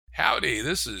Howdy,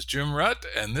 this is Jim Rutt,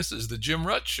 and this is The Jim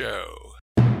Rutt Show.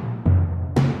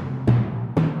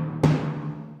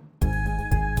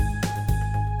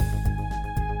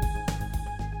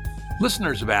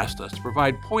 Listeners have asked us to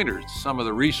provide pointers to some of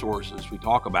the resources we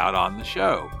talk about on the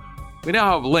show. We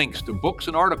now have links to books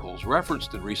and articles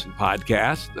referenced in recent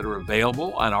podcasts that are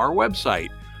available on our website.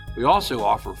 We also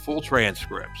offer full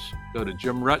transcripts. Go to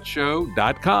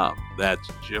jimruttshow.com. That's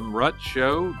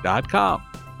jimruttshow.com.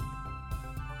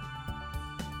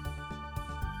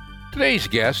 Today's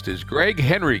guest is Gregg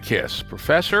Henriques,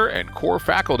 professor and core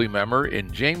faculty member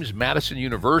in James Madison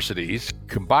University's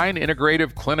Combined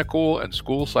Integrative Clinical and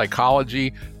School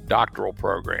Psychology doctoral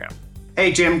program.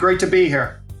 Hey, Jim, great to be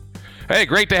here. Hey,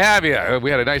 great to have you.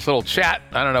 We had a nice little chat,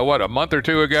 a month or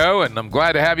two ago, and I'm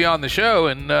glad to have you on the show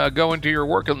and go into your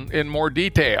work in more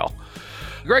detail.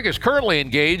 Gregg is currently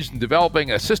engaged in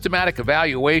developing a systematic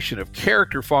evaluation of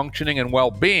character functioning and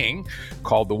well-being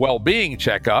called the Well-Being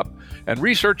Checkup, and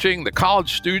researching the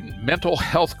college student mental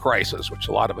health crisis, which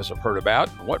a lot of us have heard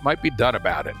about, and what might be done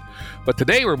about it. But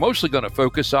today we're mostly going to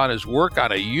focus on his work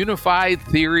on a unified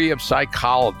theory of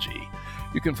psychology.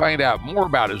 You can find out more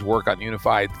about his work on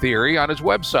unified theory on his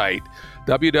website,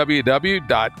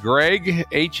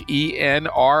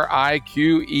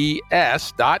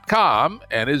 www.gregg.com,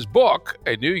 and his book,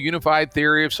 A New Unified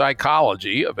Theory of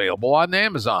Psychology, available on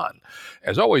Amazon.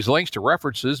 As always, links to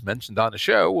references mentioned on the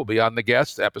show will be on the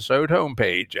guest episode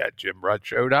homepage at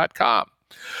jimruttshow.com.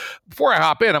 Before I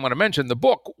hop in, I'm going to mention the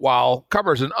book, while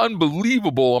covers an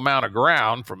unbelievable amount of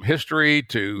ground from history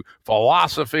to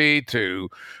philosophy to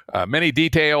many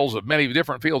details of many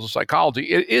different fields of psychology,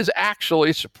 it is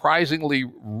actually surprisingly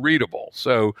readable.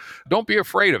 So don't be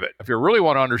afraid of it. If you really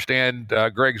want to understand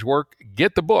Gregg's work,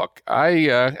 get the book. I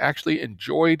actually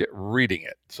enjoyed reading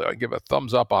it, so I give a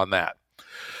thumbs up on that.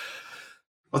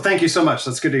 Well, thank you so much.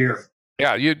 That's good to hear.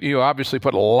 Yeah, you obviously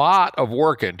put a lot of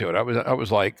work into it. I was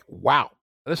like, wow.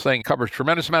 This thing covers a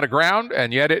tremendous amount of ground,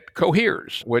 and yet it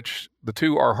coheres, which the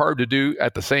two are hard to do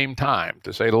at the same time,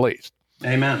 to say the least.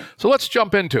 Amen. So let's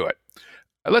jump into it.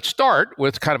 Let's start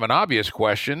with kind of an obvious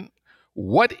question.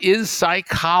 What is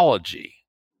psychology?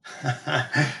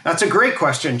 That's a great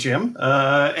question, Jim.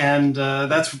 And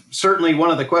that's certainly one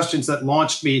of the questions that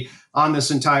launched me on this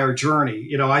entire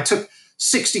journey. I took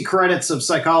 60 credits of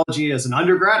psychology as an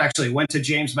undergrad. Actually, went to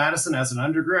James Madison as an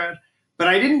undergrad, but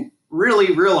I didn't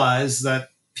really realize that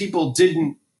people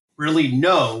didn't really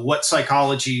know what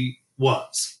psychology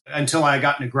was until I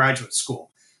got into graduate school.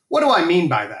 What do I mean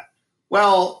by that?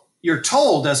 Well, you're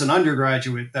told as an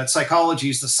undergraduate that psychology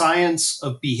is the science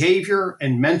of behavior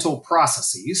and mental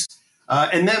processes.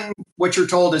 And then what you're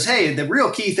told is, hey, the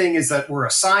real key thing is that we're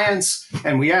a science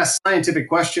and we ask scientific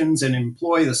questions and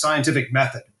employ the scientific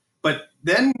method. But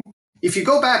then if you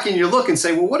go back and you look and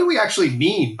say, well, what do we actually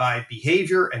mean by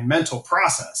behavior and mental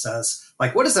process?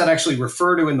 What does that actually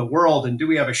refer to in the world? And do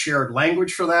we have a shared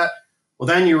language for that? Well,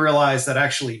 then you realize that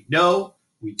actually, no,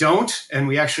 we don't. And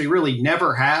we actually really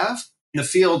never have. The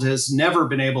field has never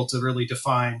been able to really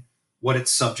define what its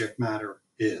subject matter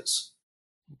is.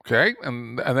 Okay.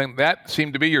 And I think that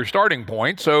seemed to be your starting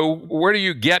point. So where do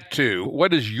you get to?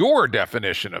 What is your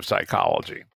definition of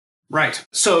psychology? Right.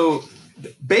 So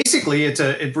basically,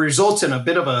 it results in a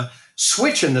bit of a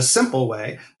switch in the simple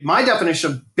way. My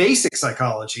definition of basic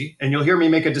psychology, and you'll hear me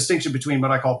make a distinction between what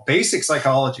I call basic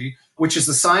psychology, which is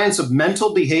the science of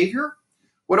mental behavior.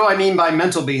 What do I mean by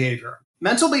mental behavior?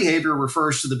 Mental behavior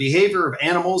refers to the behavior of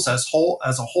animals as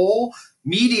a whole,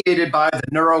 mediated by the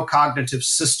neurocognitive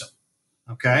system.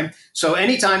 Okay, so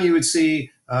anytime you would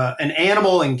see an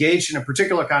animal engaged in a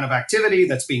particular kind of activity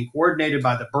that's being coordinated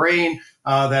by the brain,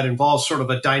 that involves sort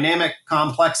of a dynamic,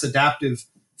 complex, adaptive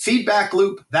feedback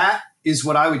loop, that is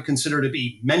what I would consider to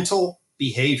be mental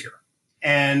behavior.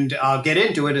 And I'll get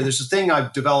into it. And there's a thing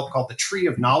I've developed called the tree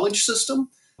of knowledge system,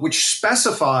 which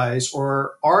specifies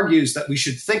or argues that we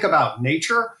should think about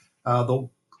nature, the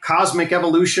cosmic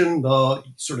evolution, the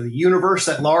sort of the universe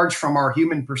at large from our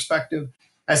human perspective,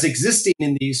 as existing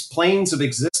in these planes of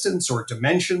existence or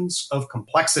dimensions of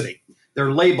complexity.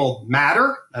 They're labeled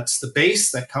matter. That's the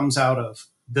base that comes out of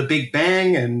the Big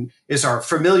Bang and is our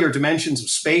familiar dimensions of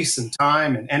space and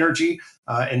time and energy,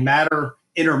 and matter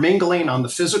intermingling on the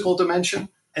physical dimension.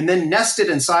 And then nested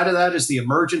inside of that is the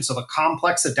emergence of a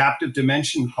complex adaptive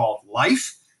dimension called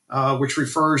life, which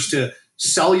refers to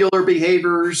cellular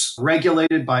behaviors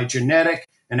regulated by genetic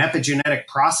and epigenetic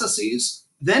processes.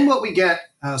 Then what we get,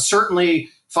 certainly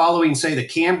following, say, the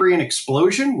Cambrian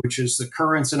explosion, which is the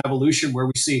occurrence in evolution where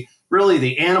we see really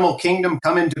the animal kingdom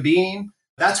come into being,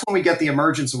 that's when we get the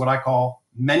emergence of what I call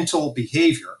mental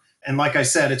behavior. And like I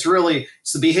said, it's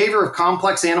the behavior of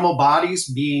complex animal bodies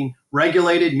being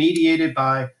regulated, mediated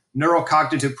by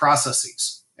neurocognitive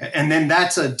processes. And then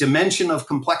that's a dimension of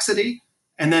complexity.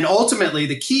 And then ultimately,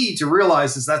 the key to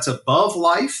realize is that's above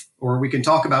life, or we can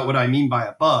talk about what I mean by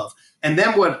above. And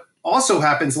then what also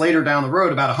happens later down the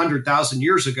road, about 100,000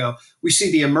 years ago, we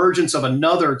see the emergence of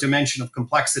another dimension of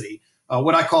complexity,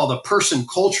 what I call the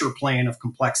person-culture plane of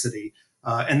complexity.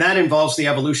 And that involves the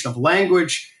evolution of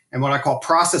language and what I call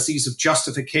processes of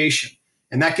justification.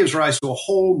 And that gives rise to a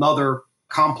whole nother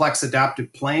complex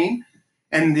adaptive plane.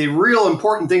 And the real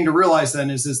important thing to realize then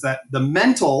is that the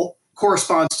mental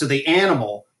corresponds to the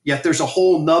animal, yet there's a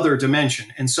whole nother dimension.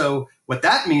 And so what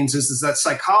that means is that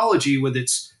psychology with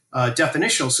its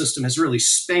definitional system has really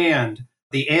spanned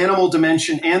the animal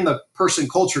dimension and the person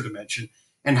culture dimension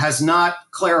and has not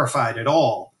clarified at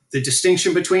all the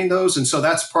distinction between those. And so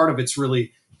that's part of its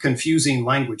really confusing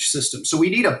language system. So we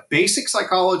need a basic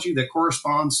psychology that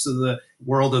corresponds to the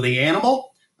world of the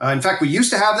animal. In fact, we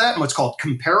used to have that in what's called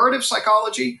comparative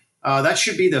psychology. That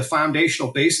should be the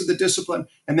foundational base of the discipline.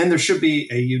 And then there should be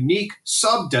a unique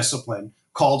sub-discipline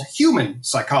called human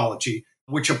psychology,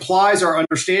 which applies our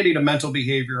understanding of mental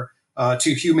behavior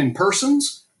to human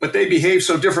persons, but they behave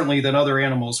so differently than other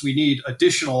animals. We need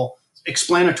additional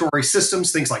explanatory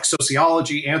systems, things like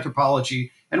sociology,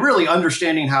 anthropology, and really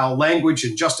understanding how language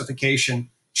and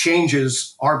justification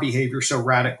changes our behavior so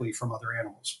radically from other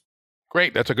animals.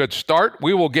 Great. That's a good start.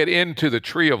 We will get into the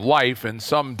tree of life in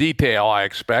some detail, I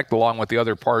expect, along with the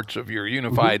other parts of your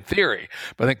unified theory.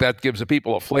 But I think that gives the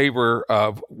people a flavor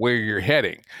of where you're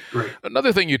heading. Great.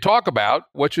 Another thing you talk about,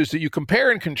 which is that you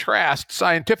compare and contrast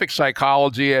scientific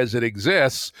psychology as it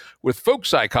exists with folk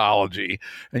psychology,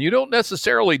 and you don't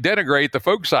necessarily denigrate the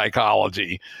folk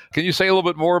psychology. Can you say a little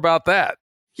bit more about that?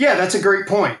 Yeah, that's a great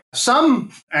point.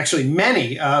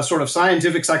 Many sort of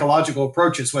scientific psychological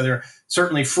approaches, whether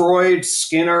certainly Freud,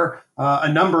 Skinner,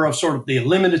 a number of sort of the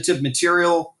eliminative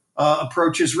material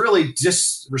approaches really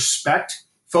disrespect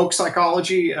folk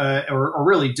psychology or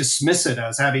really dismiss it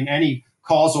as having any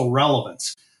causal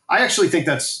relevance. I actually think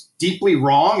that's deeply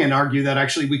wrong and argue that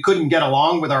actually we couldn't get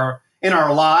along in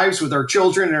our lives, with our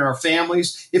children and our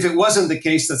families, if it wasn't the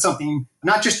case that something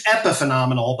not just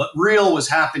epiphenomenal, but real was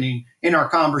happening in our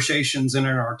conversations and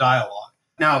in our dialogue.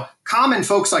 Now, common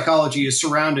folk psychology is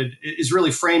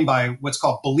really framed by what's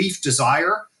called belief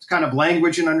desire. It's kind of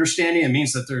language and understanding. It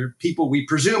means that we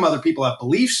presume other people have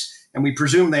beliefs, and we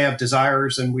presume they have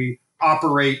desires, and we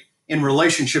operate in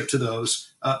relationship to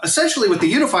those. Essentially, what the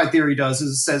unified theory does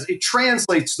is it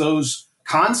translates those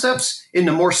concepts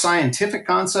into more scientific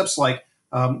concepts like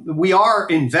we are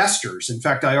investors. In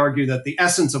fact, I argue that the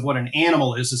essence of what an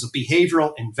animal is a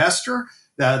behavioral investor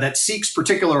that seeks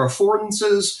particular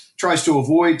affordances, tries to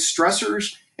avoid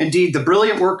stressors. Indeed, the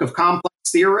brilliant work of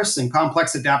complex theorists and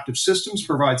complex adaptive systems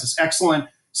provides us excellent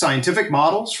scientific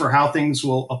models for how things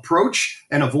will approach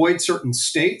and avoid certain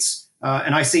states.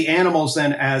 And I see animals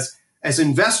then as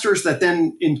investors that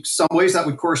then in some ways that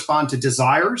would correspond to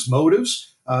desires, motives,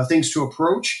 things to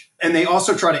approach. And they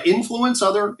also try to influence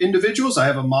other individuals. I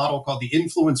have a model called the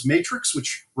influence matrix,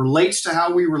 which relates to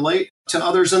how we relate to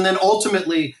others. And then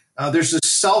ultimately, there's this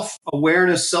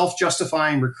self-awareness,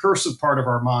 self-justifying, recursive part of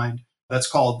our mind that's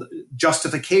called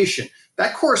justification.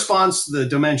 That corresponds to the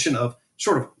dimension of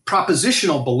sort of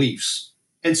propositional beliefs.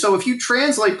 And so if you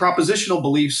translate propositional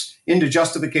beliefs into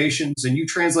justifications and you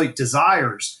translate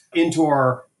desires into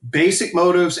our basic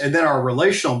motives and then our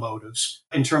relational motives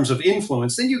in terms of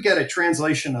influence, then you get a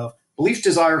translation of belief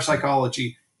desire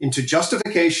psychology into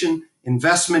justification,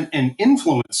 investment, and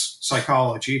influence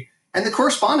psychology. And the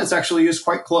correspondence actually is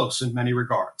quite close in many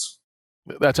regards.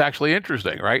 That's actually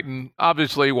interesting, right? And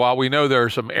obviously, while we know there are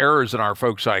some errors in our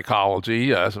folk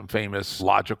psychology, some famous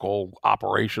logical,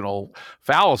 operational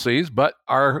fallacies, but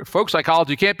our folk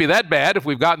psychology can't be that bad if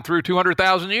we've gotten through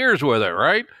 200,000 years with it,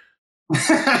 right?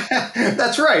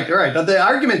 That's right. The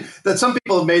argument that some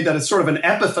people have made that it's sort of an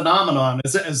epiphenomenon,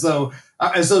 as though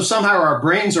somehow our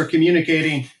brains are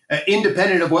communicating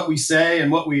independent of what we say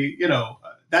and what we,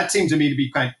 that seems to me to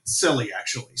be kind of silly,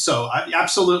 actually. So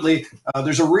absolutely,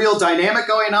 there's a real dynamic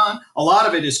going on. A lot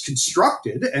of it is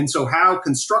constructed. And so how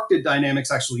constructed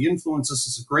dynamics actually influence us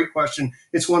is a great question.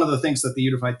 It's one of the things that the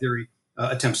unified theory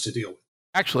attempts to deal with.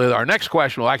 Actually, our next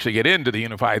question will actually get into the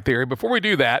unified theory. Before we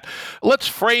do that, let's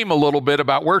frame a little bit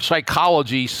about where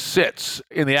psychology sits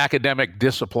in the academic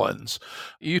disciplines.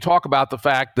 You talk about the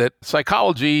fact that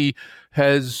psychology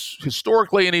has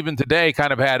historically and even today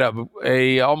kind of had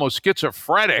a almost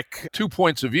schizophrenic 2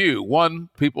 points of view. One,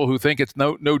 people who think it's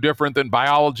no different than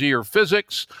biology or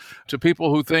physics, to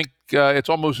people who think it's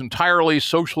almost entirely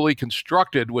socially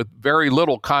constructed with very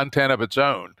little content of its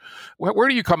own. Where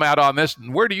do you come out on this,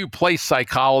 and where do you place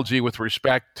psychology with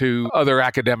respect to other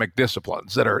academic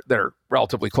disciplines that are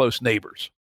relatively close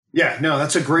neighbors? Yeah, no,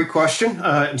 that's a great question.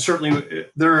 And certainly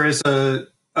there is a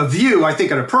view, I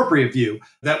think an appropriate view,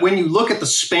 that when you look at the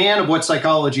span of what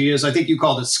psychology is, I think you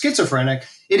called it schizophrenic,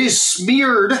 it is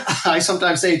smeared, I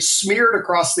sometimes say it's smeared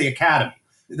across the academy.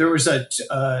 There was a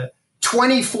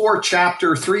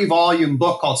 24-chapter, 3-volume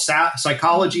book called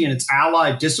Psychology and Its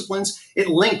Allied Disciplines. It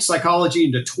linked psychology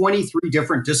into 23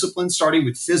 different disciplines, starting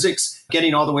with physics,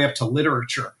 getting all the way up to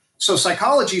literature. So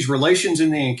psychology's relations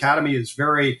in the academy is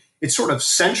it's sort of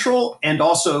central and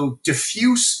also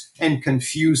diffuse and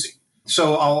confusing.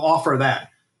 So I'll offer that.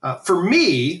 For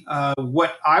me,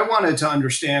 what I wanted to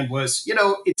understand was,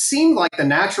 it seemed like the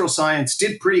natural science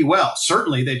did pretty well.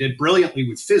 Certainly they did brilliantly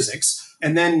with physics.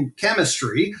 And then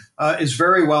chemistry is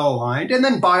very well aligned. And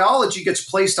then biology gets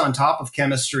placed on top of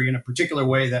chemistry in a particular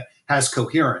way that has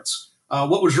coherence.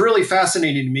 What was really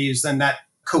fascinating to me is then that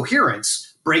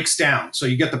coherence breaks down. So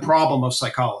you get the problem of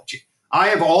psychology. I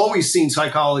have always seen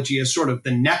psychology as sort of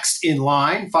the next in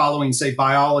line following, say,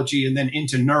 biology and then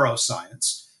into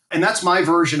neuroscience. And that's my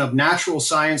version of natural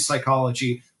science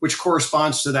psychology, which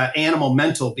corresponds to that animal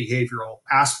mental behavioral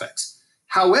aspects.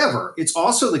 However, it's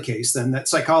also the case then that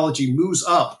psychology moves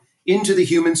up into the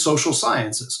human social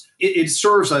sciences. It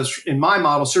serves as, in my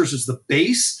model, serves as the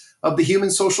base of the human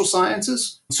social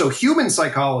sciences. So human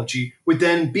psychology would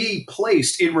then be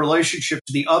placed in relationship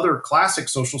to the other classic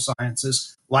social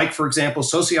sciences, like, for example,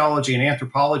 sociology and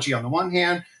anthropology on the one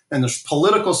hand, then there's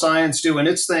political science doing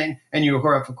its thing, and you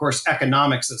have, of course,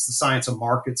 economics as the science of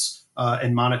markets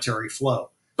and monetary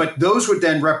flow. But those would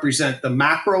then represent the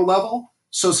macro level,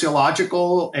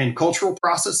 sociological and cultural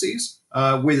processes,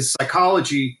 with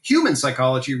psychology, human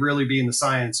psychology, really being the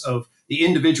science of the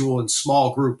individual and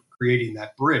small group creating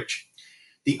that bridge.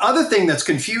 The other thing that's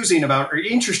confusing about or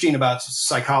interesting about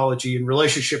psychology in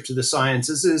relationship to the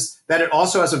sciences is that it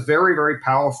also has a very, very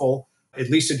powerful,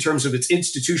 at least in terms of its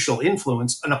institutional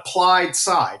influence, an applied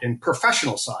side and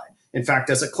professional side. In fact,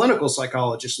 as a clinical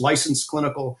psychologist, licensed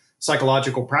clinical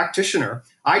psychological practitioner,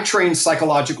 I train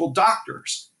psychological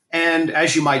doctors. And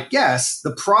as you might guess,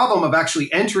 the problem of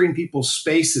actually entering people's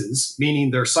spaces,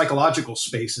 meaning their psychological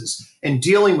spaces, and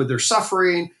dealing with their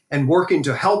suffering and working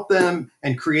to help them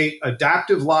and create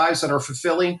adaptive lives that are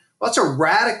fulfilling, well, that's a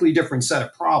radically different set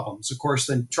of problems, of course,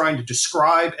 than trying to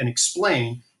describe and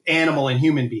explain animal and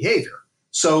human behavior.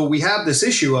 So we have this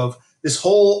issue of this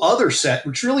whole other set,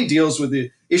 which really deals with the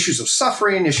issues of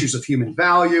suffering, issues of human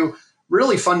value,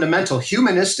 really fundamental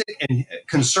humanistic and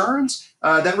concerns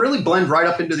that really blend right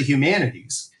up into the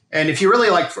humanities. And if you really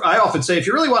I often say, if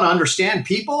you really want to understand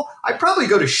people, I'd probably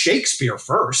go to Shakespeare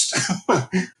first.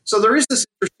 So there is this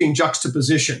interesting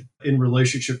juxtaposition in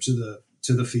relationship to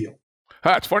the field.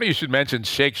 It's funny you should mention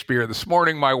Shakespeare. This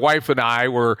morning, my wife and I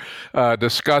were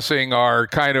discussing our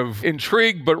kind of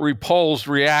intrigued but repulsed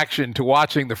reaction to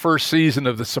watching the first season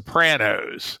of The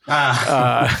Sopranos.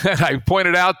 And I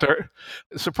pointed out that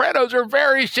The Sopranos are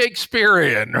very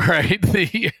Shakespearean, right?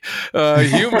 The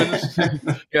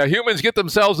humans get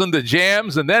themselves into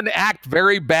jams and then act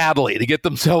very badly to get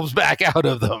themselves back out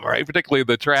of them, right? Particularly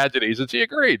the tragedies. And she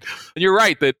agreed. And you're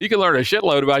right that you can learn a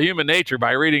shitload about human nature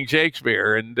by reading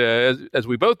Shakespeare. And as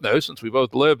we both know, since we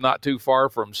both live not too far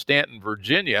from Stanton,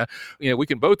 Virginia, we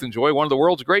can both enjoy one of the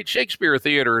world's great Shakespeare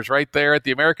theaters right there at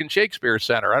the American Shakespeare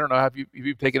Center. I don't know if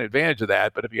you've taken advantage of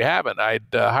that, but if you haven't, I'd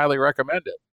highly recommend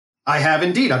it. I have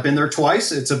indeed. I've been there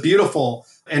twice. It's a beautiful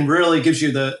and really gives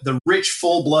you the rich,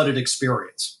 full-blooded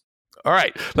experience. All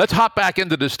right, let's hop back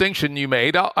into the distinction you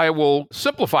made. I will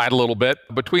simplify it a little bit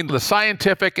between the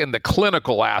scientific and the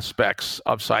clinical aspects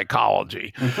of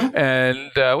psychology. Mm-hmm.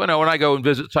 And when I go and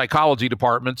visit psychology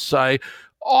departments, I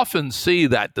often see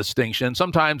that distinction.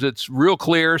 Sometimes it's real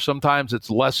clear, sometimes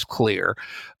it's less clear.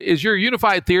 Is your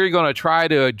unified theory going to try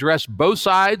to address both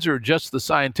sides or just the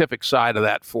scientific side of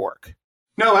that fork?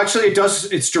 No, actually it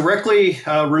does. It's directly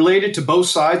related to both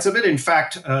sides of it. In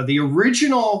fact, the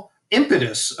original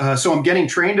impetus. So I'm getting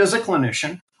trained as a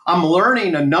clinician. I'm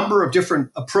learning a number of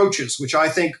different approaches, which I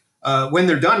think, when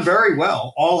they're done very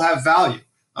well, all have value.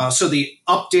 So the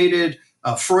updated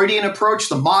Freudian approach,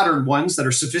 the modern ones that are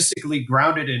sophisticatedly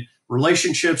grounded in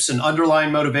relationships and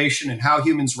underlying motivation and how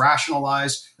humans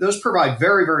rationalize, those provide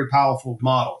very, very powerful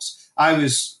models. I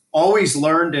was always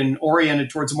learned and oriented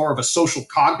towards more of a social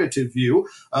cognitive view.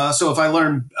 So if I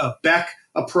learn Beck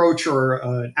approach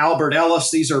or Albert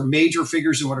Ellis. These are major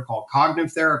figures in what are called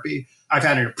cognitive therapy. I've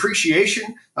had an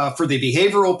appreciation for the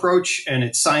behavioral approach and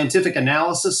its scientific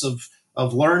analysis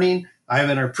of learning. I have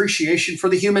an appreciation for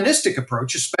the humanistic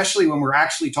approach, especially when we're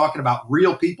actually talking about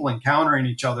real people encountering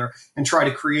each other and try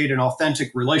to create an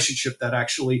authentic relationship that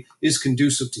actually is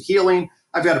conducive to healing.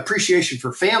 I've got appreciation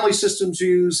for family systems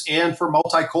views and for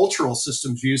multicultural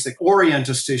systems views that orient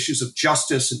us to issues of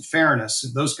justice and fairness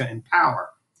and those kind of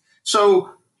power. So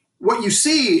what you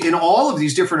see in all of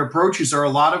these different approaches are a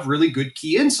lot of really good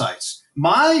key insights.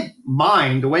 My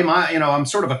mind, the way I'm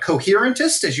sort of a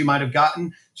coherentist, as you might have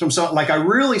gotten from I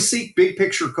really seek big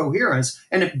picture coherence.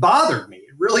 And it bothered me.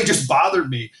 It really just bothered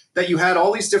me that you had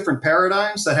all these different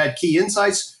paradigms that had key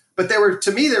insights, but they were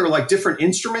like different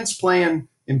instruments playing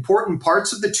important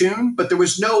parts of the tune, but there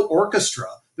was no orchestra.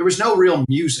 There was no real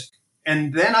music.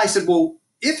 And then I said, well,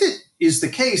 if it is the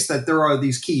case that there are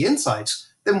these key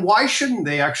insights, then why shouldn't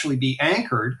they actually be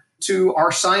anchored to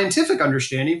our scientific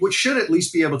understanding, which should at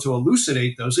least be able to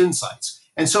elucidate those insights?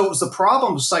 And so it was the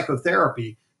problem of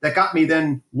psychotherapy that got me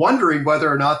then wondering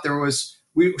whether or not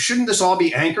shouldn't this all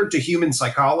be anchored to human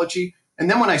psychology? And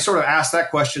then when I sort of asked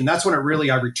that question, that's when I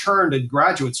returned in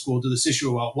graduate school to this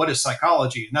issue about what is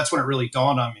psychology? And that's when it really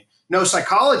dawned on me. No,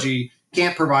 psychology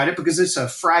can't provide it because it's a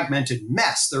fragmented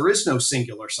mess. There is no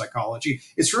singular psychology.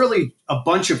 It's really a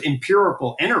bunch of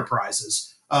empirical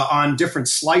enterprises on different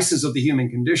slices of the human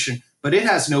condition, but it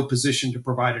has no position to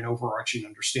provide an overarching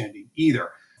understanding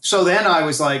either. So then I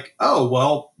was like, oh,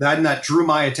 well, then that drew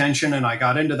my attention and I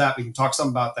got into that. We can talk some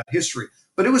about that history.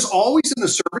 But it was always in the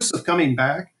service of coming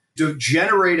back to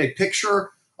generate a picture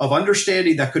of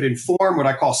understanding that could inform what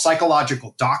I call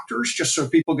psychological doctors, just so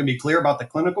people can be clear about the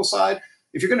clinical side.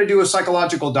 If you're going to do a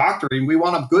psychological doctoring, we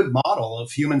want a good model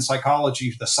of human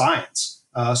psychology, the science.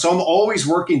 So I'm always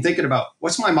thinking about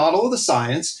what's my model of the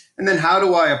science, and then how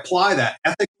do I apply that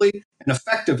ethically and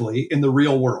effectively in the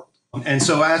real world? And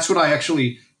so that's what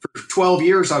for 12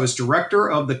 years, I was director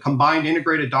of the Combined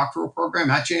Integrated Doctoral Program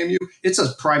at JMU. It's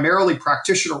a primarily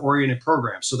practitioner-oriented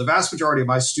program. So the vast majority of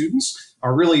my students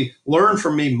are really learn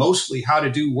from me mostly how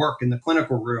to do work in the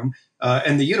clinical room.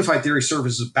 And the Unified Theory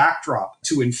serves as a backdrop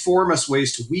to inform us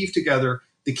ways to weave together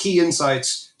the key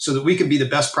insights so that we can be the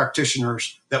best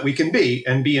practitioners that we can be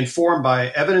and be informed by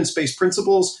evidence-based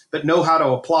principles, but know how to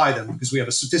apply them because we have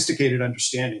a sophisticated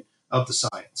understanding of the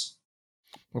science.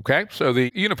 Okay, so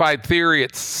the unified theory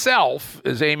itself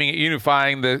is aiming at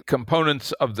unifying the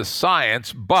components of the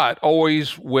science, but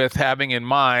always with having in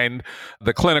mind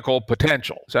the clinical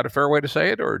potential. Is that a fair way to say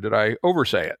it, or did I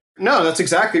oversay it? No, that's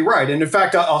exactly right. And in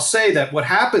fact, I'll say that what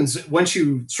happens once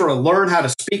you sort of learn how to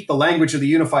speak the language of the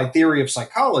unified theory of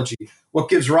psychology, what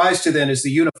gives rise to then is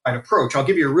the unified approach. I'll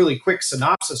give you a really quick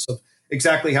synopsis of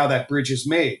exactly how that bridge is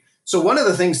made. So one of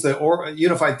the things that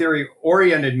unified theory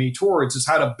oriented me towards is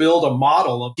how to build a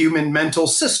model of human mental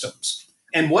systems.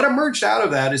 And what emerged out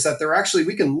of that is that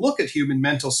we can look at human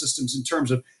mental systems in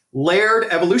terms of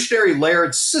evolutionary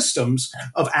layered systems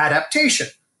of adaptation.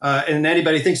 And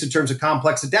anybody who thinks in terms of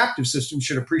complex adaptive systems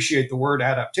should appreciate the word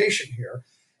adaptation here.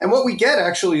 And what we get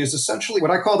actually is essentially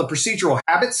what I call the procedural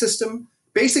habit system,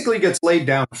 basically gets laid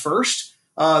down first.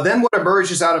 Then what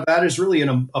emerges out of that is really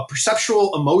a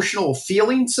perceptual, emotional,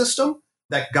 feeling system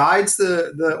that guides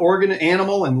the organ,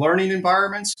 animal, and learning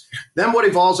environments. Then what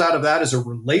evolves out of that is a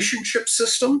relationship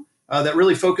system that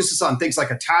really focuses on things like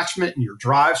attachment and your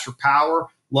drives for power,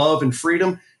 love, and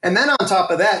freedom. And then on top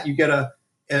of that, you get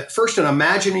first an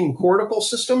imagining cortical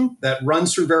system that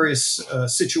runs through various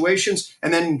situations,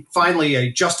 and then finally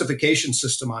a justification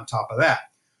system on top of that.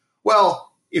 Well,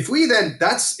 if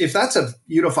that's a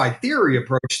unified theory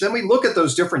approach, then we look at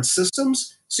those different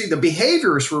systems. See, the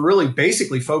behaviorists were really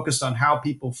basically focused on how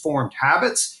people formed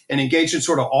habits and engaged in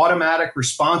sort of automatic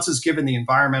responses given the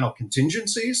environmental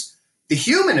contingencies. The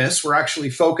humanists were actually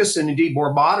focused, and indeed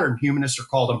more modern humanists are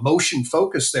called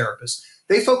emotion-focused therapists.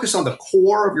 They focus on the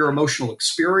core of your emotional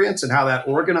experience and how that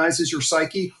organizes your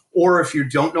psyche, or if you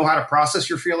don't know how to process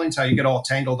your feelings, how you get all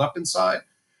tangled up inside.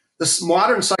 The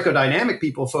modern psychodynamic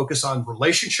people focus on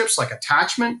relationships like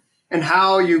attachment and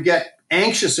how you get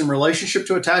anxious in relationship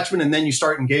to attachment, and then you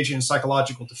start engaging in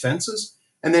psychological defenses.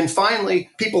 And then finally,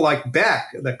 people like Beck,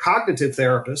 the cognitive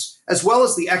therapists, as well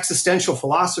as the existential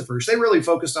philosophers, they really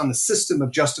focused on the system of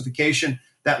justification,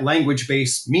 that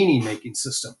language-based meaning-making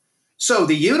system. So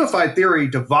the unified theory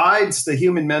divides the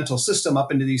human mental system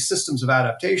up into these systems of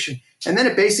adaptation. And then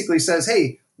it basically says,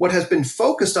 hey, what has been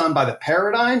focused on by the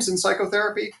paradigms in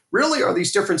psychotherapy really are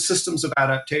these different systems of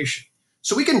adaptation.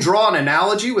 So we can draw an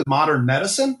analogy with modern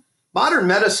medicine. Modern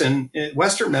medicine,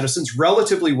 Western medicine, is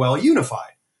relatively well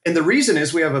unified. And the reason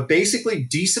is we have a basically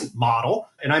decent model,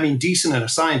 and I mean decent in a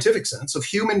scientific sense, of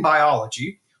human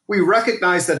biology. We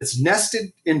recognize that it's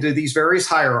nested into these various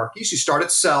hierarchies. You start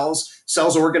at cells,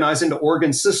 cells organize into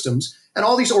organ systems, and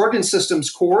all these organ systems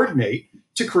coordinate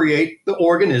to create the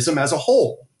organism as a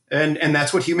whole. And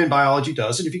that's what human biology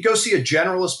does. And if you go see a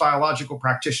generalist biological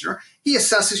practitioner, he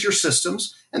assesses your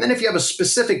systems. And then if you have a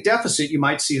specific deficit, you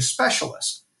might see a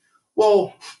specialist.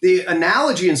 Well, the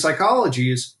analogy in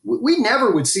psychology is we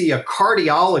never would see a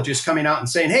cardiologist coming out and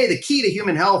saying, hey, the key to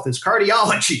human health is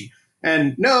cardiology.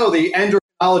 And no, the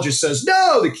endocrinologist says,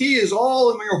 no, the key is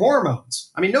all in your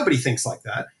hormones. I mean, nobody thinks like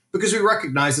that because we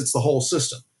recognize it's the whole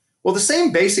system. Well, the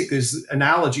same basic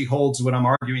analogy holds what I'm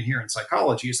arguing here in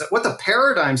psychology is that what the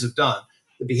paradigms have done,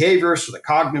 the behaviorists, or the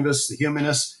cognitivists, the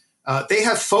humanists, they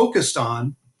have focused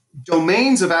on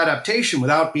domains of adaptation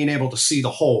without being able to see the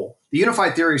whole. The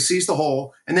unified theory sees the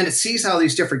whole, and then it sees how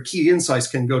these different key insights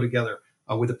can go together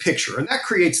with a picture. And that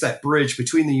creates that bridge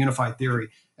between the unified theory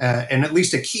and at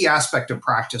least a key aspect of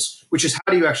practice, which is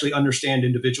how do you actually understand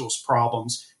individuals'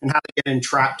 problems and how they get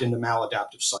entrapped into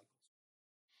maladaptive cycles.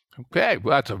 Okay,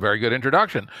 well, that's a very good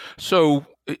introduction. So,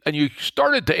 and you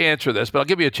started to answer this, but I'll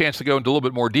give you a chance to go into a little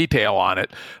bit more detail on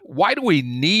it. Why do we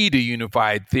need a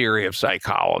unified theory of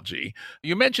psychology?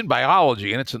 You mentioned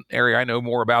biology, and it's an area I know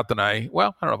more about than I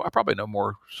don't know, I probably know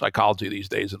more psychology these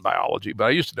days than biology, but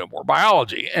I used to know more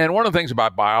biology. And one of the things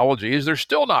about biology is there's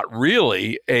still not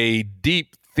really a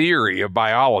deep theory of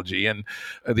biology, and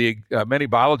the many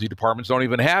biology departments don't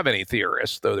even have any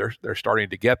theorists, though they're starting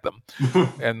to get them,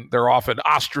 and they're often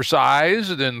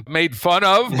ostracized and made fun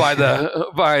of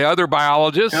by other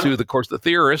biologists, who, of course, the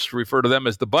theorists refer to them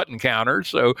as the button counters.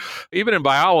 So even in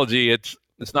biology, it's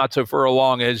not so far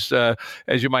along as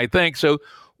you might think. So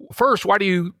first, why do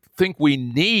you think we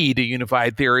need a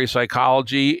unified theory of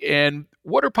psychology, and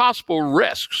what are possible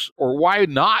risks, or why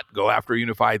not go after a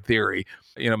unified theory?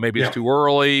 Maybe it's too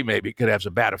early, maybe it could have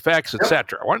some bad effects, et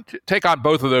cetera. I want to take on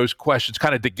both of those questions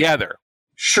kind of together.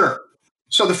 Sure.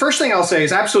 So the first thing I'll say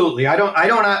is absolutely,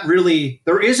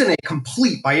 there isn't a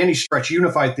complete, by any stretch,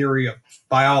 unified theory of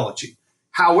biology.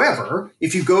 However,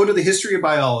 if you go to the history of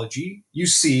biology, you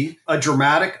see a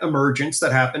dramatic emergence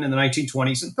that happened in the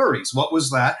 1920s and 30s. What was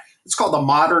that? It's called the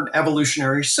modern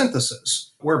evolutionary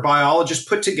synthesis, where biologists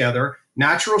put together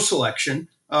natural selection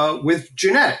with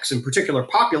genetics, in particular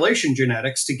population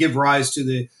genetics, to give rise to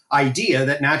the idea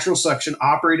that natural selection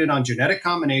operated on genetic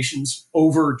combinations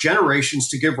over generations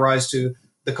to give rise to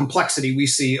the complexity we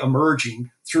see emerging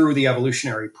through the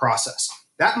evolutionary process.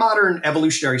 That modern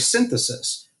evolutionary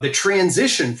synthesis, the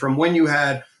transition from when you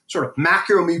had sort of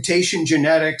macromutation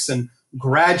genetics and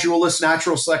gradualist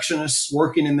natural selectionists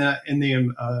working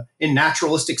in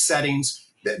naturalistic settings,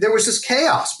 there was this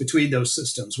chaos between those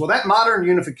systems. Well, that modern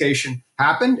unification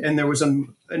happened, and there was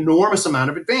an enormous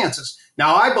amount of advances.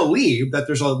 Now, I believe that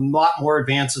there's a lot more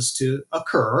advances to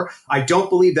occur. I don't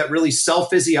believe that really cell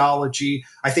physiology.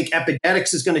 I think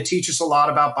epigenetics is going to teach us a lot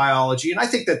about biology, and I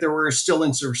think that there were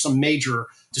still some major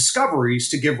discoveries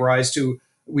to give rise to.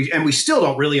 We still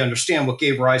don't really understand what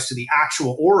gave rise to the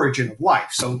actual origin of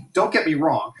life. So don't get me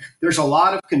wrong. There's a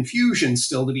lot of confusion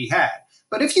still to be had.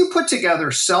 But if you put together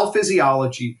cell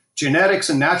physiology, genetics,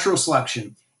 and natural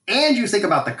selection, and you think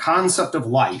about the concept of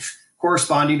life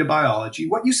corresponding to biology,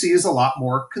 what you see is a lot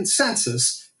more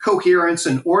consensus, coherence,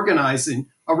 and organizing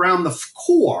around the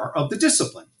core of the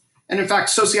discipline. And in fact,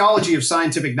 sociology of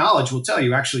scientific knowledge will tell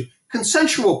you actually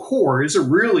consensual core is a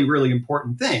really, really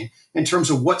important thing in terms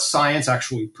of what science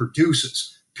actually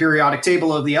produces. Periodic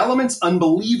table of the elements,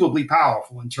 unbelievably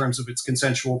powerful in terms of its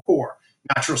consensual core.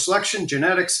 Natural selection,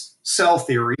 genetics, cell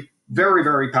theory, very,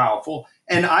 very powerful.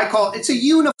 And it's a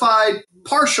unified,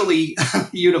 partially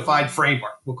unified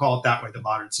framework. We'll call it that way, the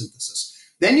modern synthesis.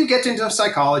 Then you get into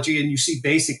psychology and you see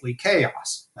basically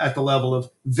chaos at the level of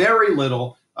very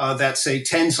little that, say,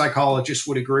 10 psychologists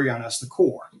would agree on as the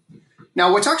core.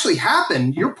 Now, what's actually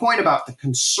happened, your point about the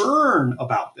concern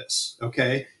about this,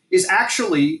 is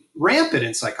actually rampant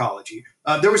in psychology.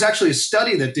 There was actually a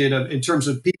study that did in terms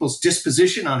of people's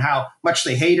disposition on how much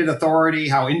they hated authority,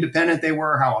 how independent they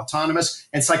were, how autonomous.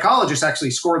 And psychologists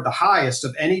actually scored the highest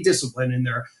of any discipline in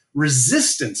their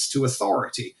resistance to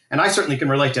authority. And I certainly can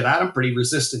relate to that. I'm pretty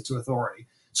resistant to authority.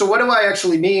 So what do I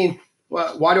actually mean?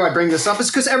 Well, why do I bring this up? It's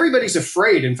because everybody's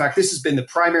afraid. In fact, this has been the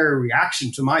primary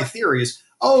reaction to my theory is,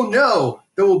 oh no,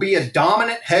 there will be a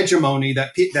dominant hegemony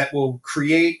that will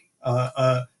create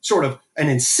sort of an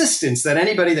insistence that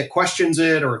anybody that questions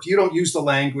it, or if you don't use the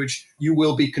language, you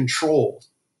will be controlled.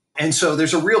 And so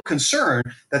there's a real concern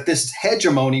that this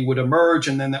hegemony would emerge,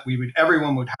 and then that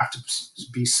everyone would have to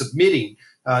be submitting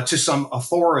to some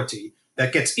authority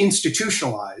that gets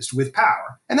institutionalized with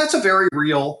power. And that's a very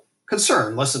real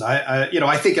concern. Listen,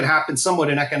 I think it happens somewhat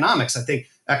in economics. I think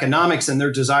economics and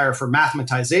their desire for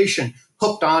mathematization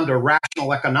hooked onto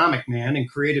rational economic man and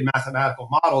created mathematical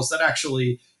models that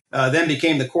actually then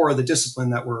became the core of the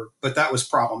discipline but that was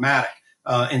problematic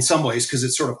in some ways because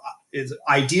it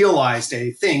idealized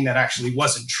a thing that actually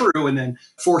wasn't true and then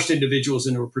forced individuals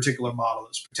into a particular model that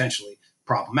was potentially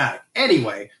problematic.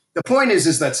 Anyway, the point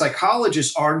is that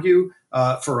psychologists argue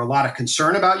for a lot of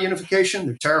concern about unification.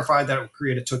 They're terrified that it will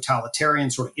create a totalitarian,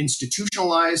 sort of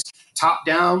institutionalized,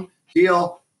 top-down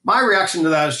deal. My reaction to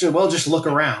that is, just look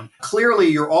around. Clearly,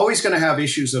 you're always going to have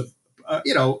issues of,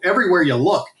 everywhere you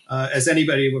look, as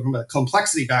anybody from a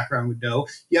complexity background would know,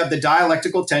 you have the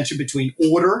dialectical tension between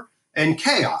order and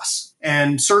chaos.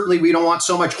 And certainly we don't want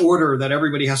so much order that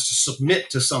everybody has to submit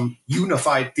to some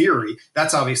unified theory.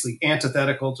 That's obviously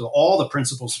antithetical to all the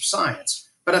principles of science.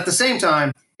 But at the same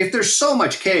time, if there's so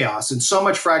much chaos and so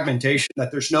much fragmentation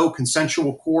that there's no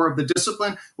consensual core of the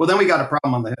discipline, well, then we got a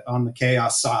problem on the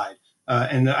chaos side.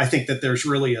 And I think that there's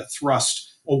really a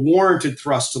warranted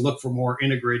thrust to look for more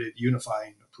integrated,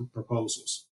 unifying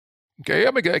proposals. Okay,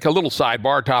 I'm going to make a little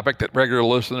sidebar topic that regular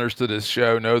listeners to this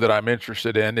show know that I'm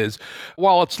interested in is,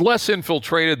 while it's less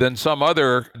infiltrated than some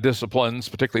other disciplines,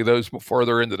 particularly those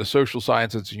further into the social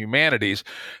sciences and humanities,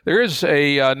 there is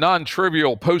a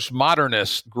non-trivial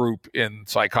postmodernist group in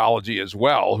psychology as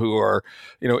well who are,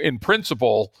 in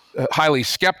principle, highly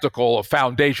skeptical of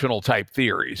foundational type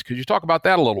theories. Could you talk about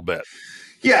that a little bit?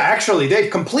 Yeah, actually,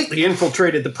 they've completely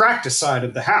infiltrated the practice side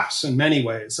of the house in many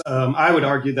ways. I would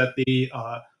argue that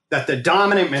the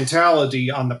dominant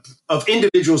mentality of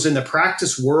individuals in the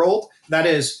practice world, that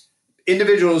is,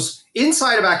 individuals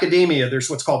inside of academia,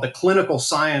 there's what's called the clinical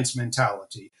science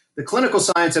mentality. The clinical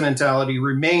science mentality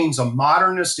remains a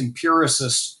modernist,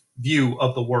 empiricist view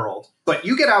of the world. But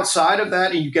you get outside of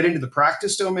that and you get into the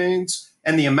practice domains,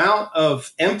 and the amount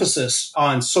of emphasis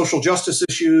on social justice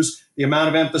issues, the amount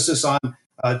of emphasis on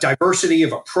diversity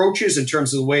of approaches in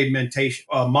terms of the way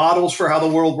models for how the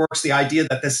world works, the idea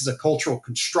that this is a cultural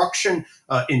construction,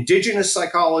 indigenous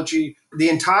psychology, the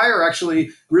entire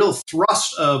actually real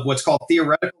thrust of what's called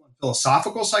theoretical and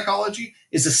philosophical psychology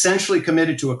is essentially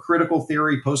committed to a critical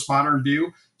theory postmodern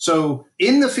view. So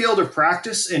in the field of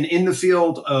practice and in the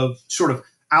field of sort of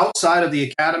outside of the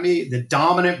academy, the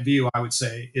dominant view, I would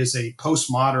say, is a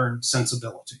postmodern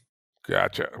sensibility.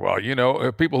 Gotcha. Well,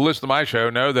 people who listen to my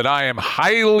show know that I am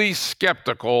highly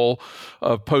skeptical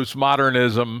of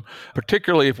postmodernism,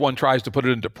 particularly if one tries to put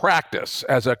it into practice.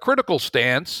 As a critical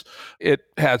stance, it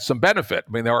has some benefit.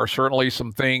 I mean, there are certainly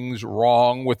some things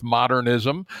wrong with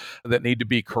modernism that need to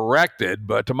be corrected.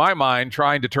 But to my mind,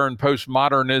 trying to turn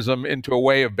postmodernism into a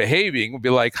way of behaving would be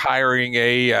like hiring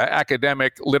a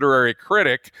academic literary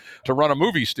critic to run a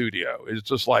movie studio. It's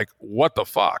just like, what the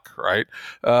fuck, right?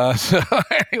 So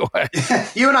anyway.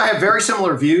 You and I have very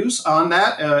similar views on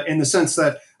that in the sense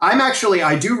that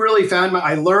I do really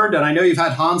I learned, and I know you've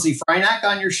had Hansi Freinak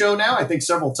on your show now, I think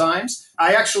several times.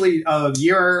 I actually, a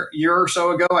year or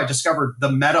so ago, I discovered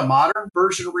the meta-modern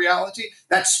version of reality.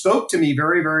 That spoke to me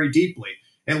very, very deeply,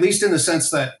 at least in the sense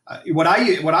that what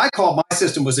I called my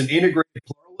system was an integrated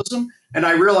pluralism. And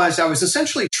I realized I was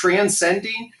essentially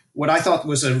transcending what I thought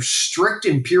was a strict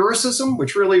empiricism,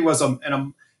 which really was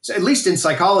at least in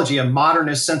psychology, a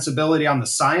modernist sensibility on the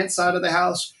science side of the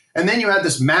house. And then you had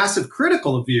this massive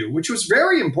critical view, which was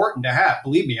very important to have.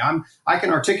 Believe me, I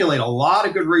can articulate a lot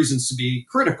of good reasons to be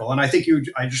critical. And I think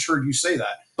I just heard you say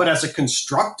that. But as a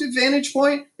constructive vantage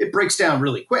point, it breaks down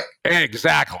really quick.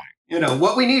 Exactly.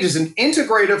 What we need is an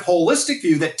integrative, holistic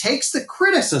view that takes the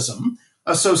criticism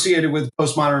associated with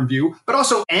postmodern view, but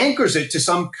also anchors it to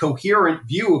some coherent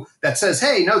view that says,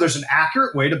 hey, no, there's an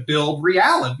accurate way to build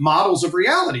models of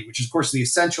reality, which is, of course, the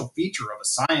essential feature of a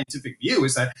scientific view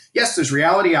is that, yes, there's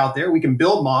reality out there. We can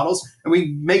build models and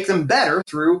we make them better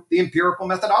through the empirical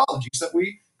methodologies that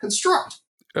we construct.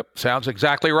 Yep, sounds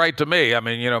exactly right to me. I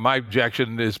mean, my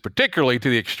objection is particularly to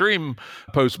the extreme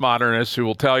postmodernists who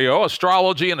will tell you,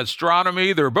 astrology and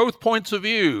astronomy, they're both points of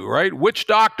view, right? Witch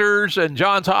doctors and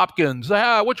Johns Hopkins,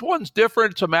 which one's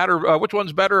different? It's a matter which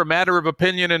one's better? A matter of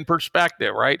opinion and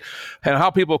perspective, right? And how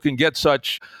people can get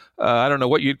such I don't know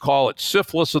what you'd call it,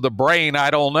 syphilis of the brain, I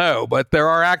don't know. But there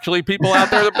are actually people out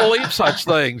there that believe such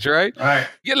things, right? Right.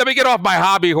 Let me get off my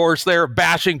hobby horse there,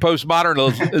 bashing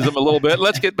postmodernism a little bit.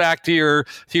 Let's get back to your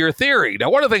theory. Now,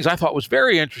 one of the things I thought was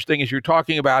very interesting is you're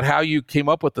talking about how you came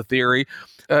up with the theory.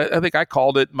 I think I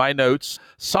called it in my notes,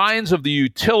 signs of the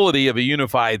utility of a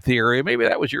unified theory. Maybe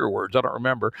that was your words. I don't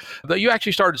remember. That you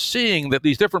actually started seeing that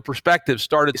these different perspectives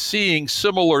started seeing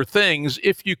similar things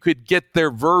if you could get their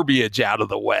verbiage out of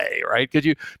the way, right? Could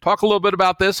you talk a little bit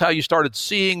about this, how you started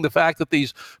seeing the fact that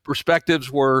these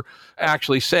perspectives were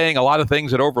actually saying a lot of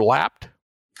things that overlapped?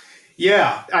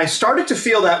 Yeah, I started to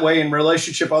feel that way in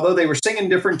relationship. Although they were singing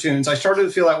different tunes, I started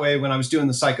to feel that way when I was doing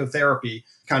the psychotherapy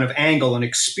kind of angle and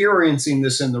experiencing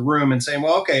this in the room and saying,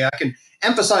 well, okay, I can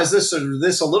emphasize this or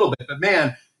this a little bit, but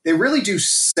man, they really do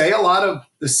say a lot of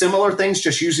the similar things,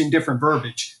 just using different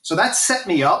verbiage. So that set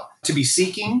me up to be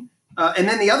seeking. And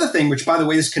then the other thing, which by the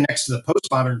way, this connects to the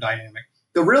postmodern dynamic,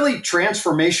 the really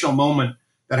transformational moment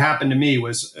that happened to me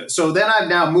was, so then I've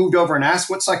now moved over and asked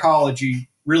what psychology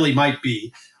really might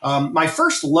be. My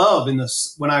first love in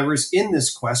this, when I was in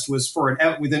this quest, was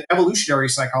with an evolutionary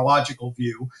psychological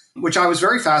view, which I was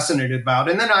very fascinated about.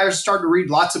 And then I started to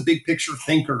read lots of big picture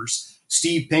thinkers,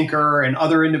 Steve Pinker and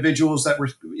other individuals that were,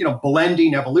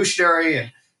 blending evolutionary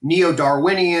and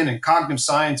neo-Darwinian and cognitive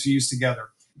science used together.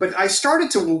 But I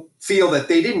started to feel that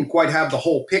they didn't quite have the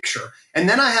whole picture. And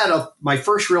then I had my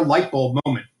first real light bulb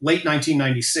moment, late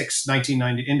 1996, into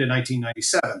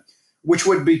 1997. Which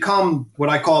would become what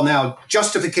I call now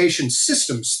justification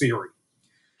systems theory.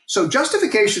 So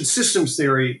justification systems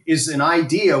theory is an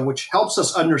idea which helps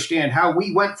us understand how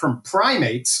we went from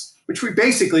primates, which we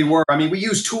basically were, we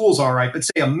use tools all right, but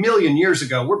say 1 million years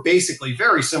ago, we're basically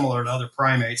very similar to other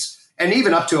primates. And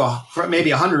even up to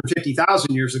maybe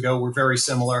 150,000 years ago, we're very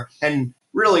similar. And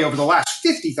really over the last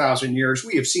 50,000 years,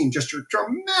 we have seen just a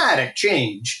dramatic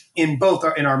change in both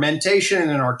in our mentation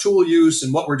and in our tool use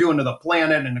and what we're doing to the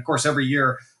planet. And of course, every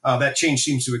year that change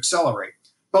seems to accelerate.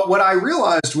 But what I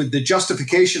realized with the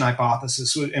justification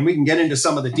hypothesis, and we can get into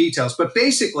some of the details, but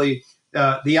basically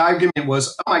the argument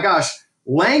was, oh my gosh,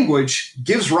 language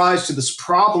gives rise to this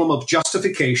problem of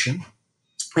justification.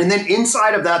 And then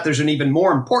inside of that, there's an even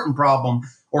more important problem,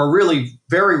 or a really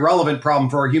very relevant problem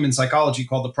for our human psychology,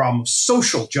 called the problem of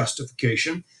social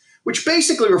justification, which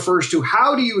basically refers to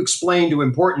how do you explain to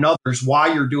important others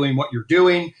why you're doing what you're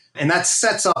doing. And that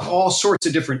sets up all sorts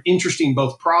of different interesting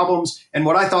both problems and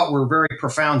what I thought were very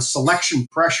profound selection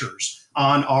pressures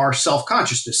on our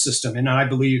self-consciousness system. And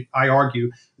I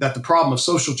argue that the problem of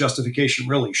social justification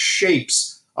really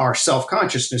shapes our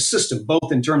self-consciousness system,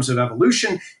 both in terms of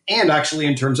evolution and actually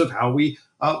in terms of how we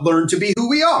learn to be who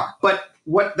we are. But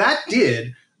what that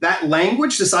did, that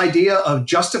language, this idea of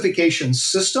justification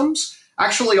systems,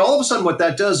 actually all of a sudden what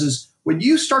that does is when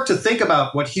you start to think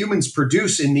about what humans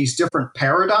produce in these different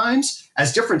paradigms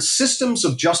as different systems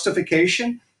of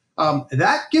justification,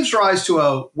 that gives rise to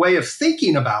a way of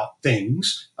thinking about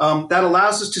things that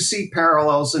allows us to see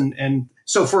parallels. And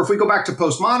so if we go back to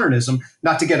postmodernism,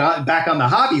 not to get back on the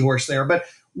hobby horse there, but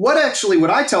what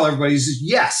I tell everybody is,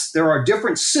 yes, there are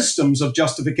different systems of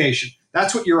justification.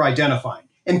 That's what you're identifying.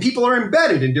 And people are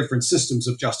embedded in different systems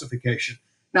of justification.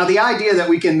 Now, the idea that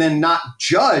we can then not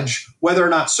judge whether or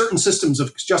not certain systems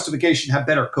of justification have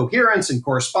better coherence and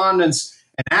correspondence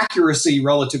and accuracy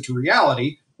relative to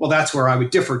reality, well, that's where I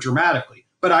would differ dramatically.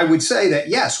 But I would say that,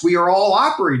 yes, we are all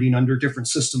operating under different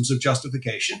systems of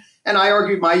justification. And I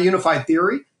argue my unified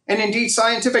theory, and indeed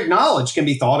scientific knowledge, can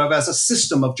be thought of as a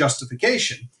system of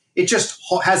justification. It just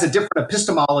has a different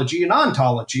epistemology and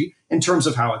ontology in terms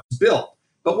of how it's built.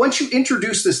 But once you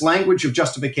introduce this language of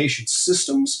justification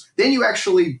systems, then you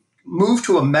actually move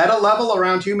to a meta level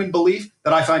around human belief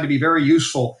that I find to be very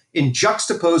useful in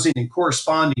juxtaposing and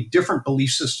corresponding different belief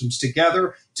systems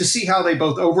together to see how they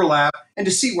both overlap and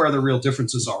to see where the real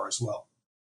differences are as well.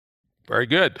 Very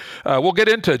good. We'll get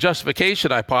into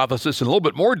justification hypothesis in a little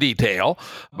bit more detail.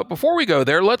 But before we go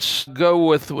there, let's go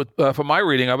with from my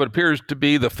reading of it, appears to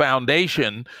be the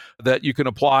foundation that you can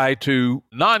apply to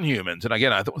non-humans. And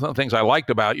again, one of the things I liked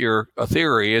about your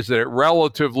theory is that it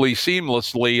relatively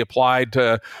seamlessly applied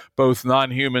to both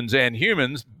non-humans and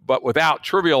humans, but without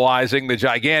trivializing the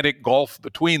gigantic gulf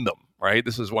between them. Right.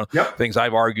 This is one of the things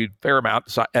I've argued a fair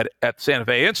amount at Santa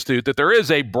Fe Institute, that there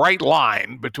is a bright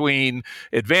line between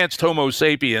advanced Homo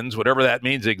sapiens, whatever that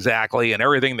means exactly, and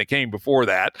everything that came before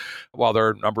that. While there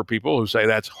are a number of people who say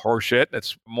that's horseshit,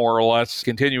 it's more or less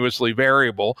continuously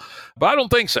variable. But I don't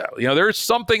think so. There's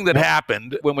something that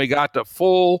happened when we got to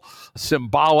full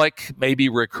symbolic, maybe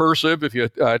recursive, if you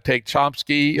take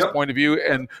Chomsky's point of view,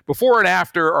 and before and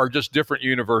after are just different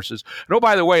universes. And oh,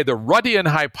 by the way, the Ruddian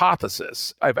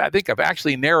hypothesis, I think I've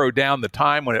actually narrowed down the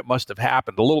time when it must have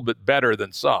happened a little bit better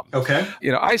than some. Okay.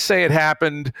 I say it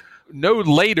happened no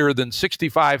later than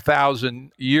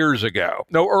 65,000 years ago.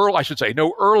 No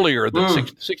earlier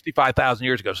than 65,000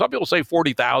 years ago. Some people say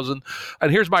 40,000.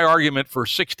 And here's my argument for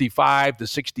 65 to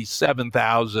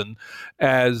 67,000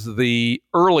 as the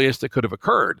earliest that could have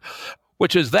occurred,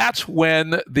 which is that's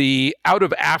when the out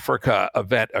of Africa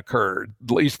event occurred, at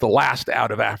least the last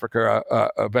out of Africa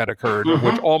event occurred, in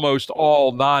which almost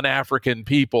all non-African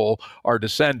people are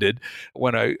descended,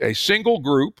 when a single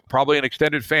group, probably an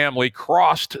extended family,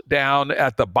 crossed down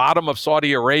at the bottom of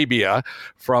Saudi Arabia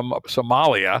from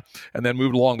Somalia and then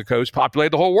moved along the coast,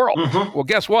 populated the whole world. Well,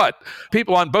 guess what?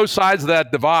 People on both sides of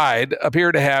that divide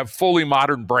appear to have fully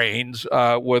modern brains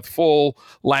with full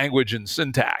language and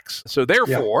syntax. So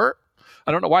therefore,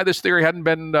 I don't know why this theory hadn't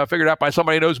been figured out by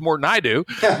somebody who knows more than I do.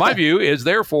 My view is,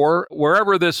 therefore,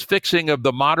 wherever this fixing of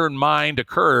the modern mind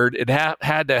occurred, it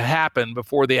had to happen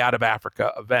before the out of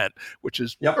Africa event, which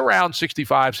is around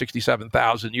 65,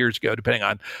 67,000 years ago, depending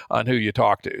on who you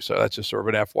talk to. So that's just sort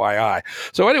of an FYI.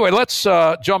 So anyway, let's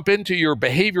jump into your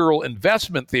behavioral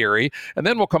investment theory, and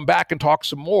then we'll come back and talk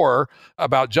some more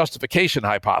about justification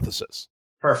hypothesis.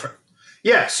 Perfect.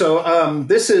 Yeah, so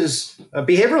this is a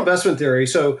behavioral investment theory.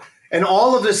 And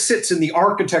all of this sits in the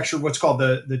architecture of what's called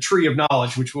the tree of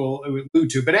knowledge, which we'll allude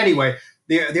to. But anyway,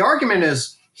 the argument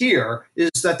is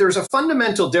that there's a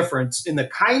fundamental difference in the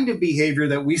kind of behavior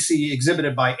that we see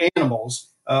exhibited by animals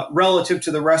relative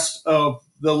to the rest of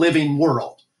the living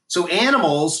world. So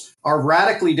animals are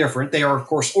radically different. They are, of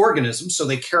course, organisms, so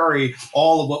they carry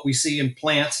all of what we see in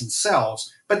plants and cells.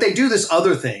 But they do this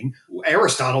other thing.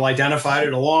 Aristotle identified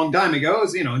it a long time ago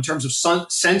as, in terms of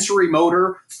sensory,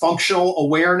 motor, functional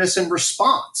awareness and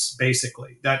response,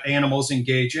 basically, that animals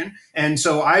engage in. And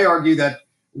so I argue that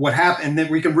what happened, and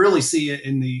then we can really see it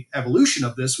in the evolution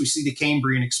of this, we see the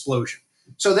Cambrian explosion.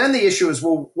 So then the issue is,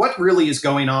 well, what really is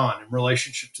going on in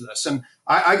relationship to this? And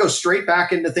I go straight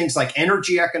back into things like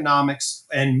energy economics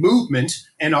and movement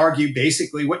and argue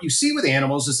basically what you see with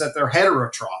animals is that they're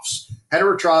heterotrophs.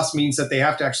 Heterotrophs means that they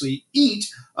have to actually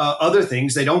eat other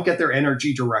things. They don't get their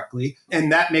energy directly, and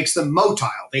that makes them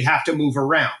motile. They have to move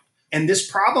around. And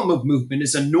this problem of movement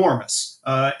is enormous.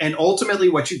 And ultimately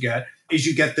what you get is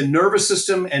you get the nervous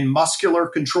system and muscular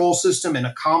control system and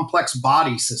a complex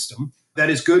body system that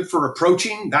is good for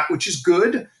approaching that which is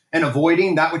good and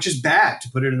avoiding that which is bad, to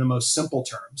put it in the most simple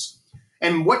terms.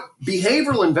 And what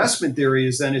behavioral investment theory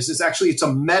is then is it's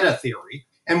a meta theory.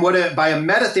 And by a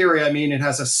meta theory, I mean it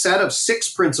has a set of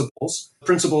 6 principles: the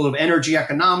principle of energy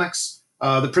economics,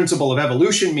 the principle of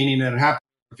evolution, meaning that it happens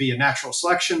via natural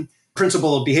selection,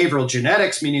 principle of behavioral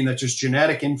genetics, meaning that there's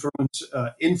genetic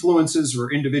influences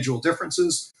or individual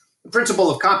differences, the principle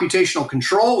of computational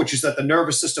control, which is that the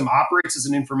nervous system operates as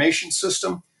an information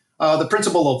system, the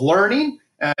principle of learning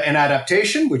and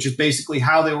adaptation, which is basically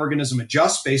how the organism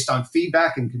adjusts based on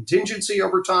feedback and contingency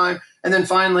over time. And then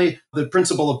finally, the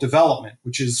principle of development,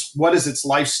 which is what is its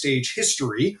life stage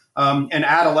history. And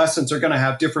adolescents are going to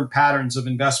have different patterns of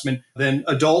investment than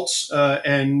adults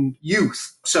and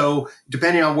youth. So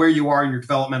depending on where you are in your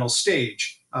developmental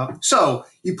stage. So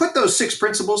you put those 6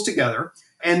 principles together,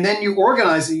 and then you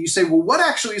organize it. You say, well, what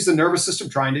actually is the nervous system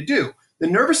trying to do? The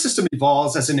nervous system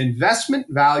evolves as an investment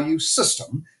value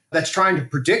system that's trying to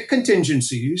predict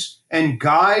contingencies and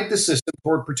guide the system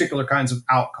toward particular kinds of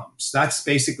outcomes. That's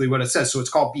basically what it says. So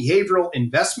it's called behavioral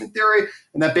investment theory,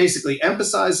 and that basically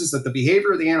emphasizes that the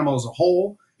behavior of the animal as a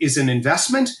whole is an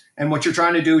investment, and what you're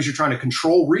trying to do is you're trying to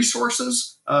control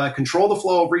resources, control the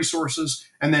flow of resources,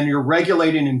 and then you're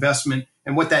regulating investment.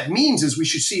 And what that means is we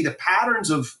should see the patterns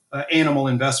of animal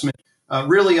investment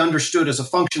really understood as a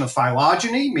function of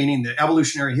phylogeny, meaning the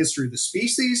evolutionary history of the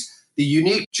species, the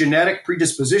unique genetic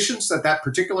predispositions that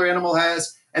particular animal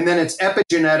has, and then its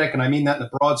epigenetic, and I mean that in a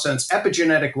broad sense,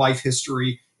 epigenetic life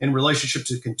history in relationship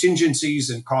to contingencies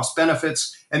and cost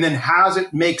benefits, and then how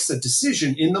it makes a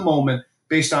decision in the moment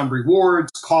based on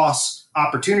rewards, costs,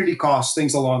 opportunity costs,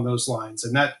 things along those lines.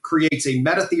 And that creates a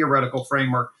meta-theoretical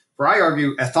framework for, I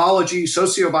argue, ethology,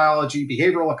 sociobiology,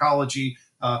 behavioral ecology,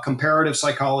 comparative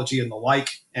psychology, and the like.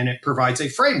 And it provides a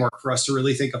framework for us to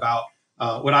really think about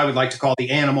what I would like to call the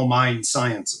animal mind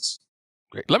sciences.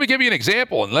 Great. Let me give you an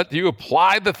example and let you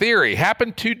apply the theory.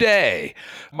 Happened today.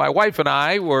 My wife and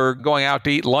I were going out to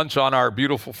eat lunch on our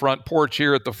beautiful front porch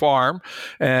here at the farm,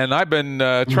 and I've been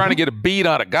trying to get a bead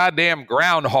on a goddamn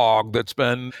groundhog that's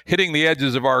been hitting the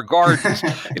edges of our gardens.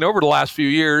 Over the last few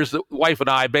years, the wife and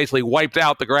I basically wiped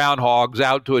out the groundhogs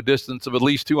out to a distance of at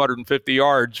least 250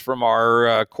 yards from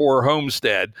our core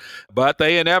homestead, but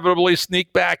they inevitably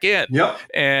sneak back in. Yep.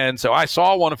 And so I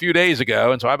saw one a few days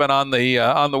ago, and so I've been on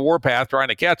the warpath trying trying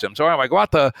to catch him. So I go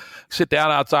out to sit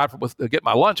down outside to get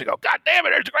my lunch and go, God damn it,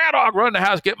 there's a groundhog. Run in the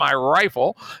house, get my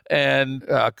rifle, and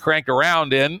crank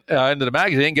around into the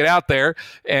magazine, get out there,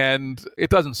 and it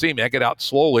doesn't see me. I get out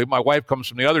slowly. My wife comes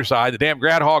from the other side. The damn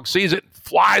groundhog sees it and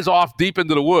flies off deep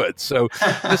into the woods. So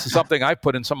this is something I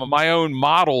put in some of my own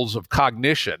models of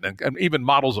cognition and even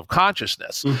models of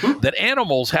consciousness, that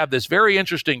animals have this very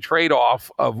interesting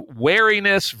trade-off of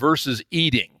wariness versus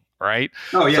eating. Right.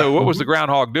 Oh, yeah. So what was the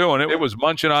groundhog doing? It was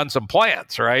munching on some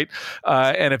plants. Right.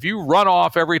 And if you run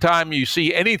off every time you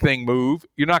see anything move,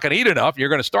 you're not going to eat enough. You're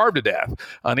going to starve to death.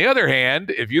 On the other hand,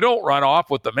 if you don't run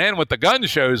off with the man with the gun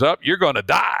shows up, you're going to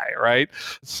die. Right.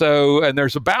 So, and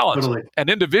there's a balance. Totally. And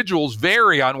individuals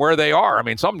vary on where they are. I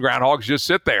mean, some groundhogs just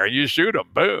sit there and you shoot them.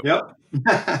 Boom. Yep.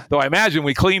 So I imagine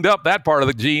we cleaned up that part of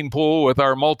the gene pool with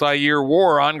our multi-year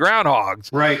war on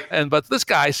groundhogs. Right. But this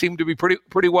guy seemed to be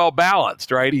pretty well balanced,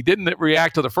 right? He didn't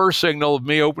react to the first signal of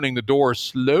me opening the door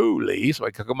slowly so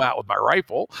I could come out with my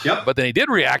rifle. Yep. But then he did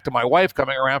react to my wife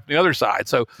coming around from the other side.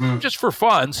 So just for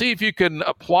fun, see if you can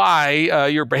apply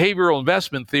your behavioral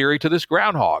investment theory to this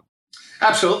groundhog.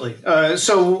 Absolutely.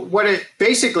 So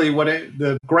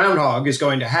the groundhog is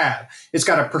going to have, it's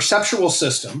got a perceptual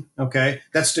system, okay,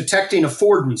 that's detecting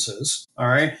affordances, all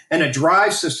right, and a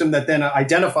drive system that then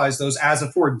identifies those as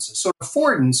affordances. So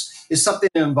affordance is something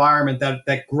in an environment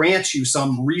that grants you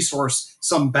some resource,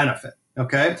 some benefit.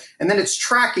 Okay. And then it's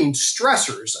tracking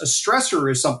stressors. A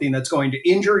stressor is something that's going to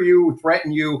injure you,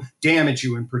 threaten you, damage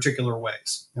you in particular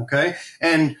ways. Okay.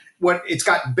 And what it's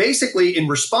got basically in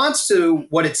response to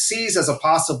what it sees as a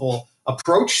possible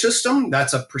approach system,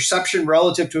 that's a perception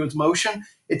relative to its motion,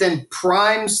 it then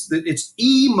primes its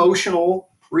emotional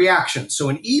reaction. So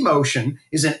an emotion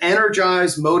is an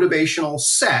energized motivational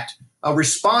set, a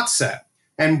response set.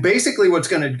 And basically what's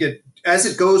going to get, as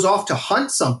it goes off to hunt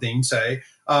something, say,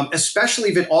 especially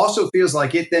if it also feels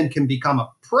like it then can become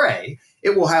a prey,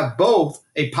 it will have both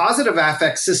a positive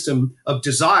affect system of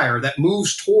desire that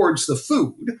moves towards the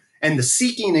food and the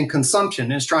seeking and consumption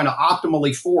and is trying to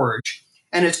optimally forage.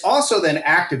 And it's also then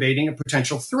activating a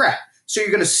potential threat. So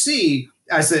you're going to see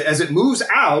as it moves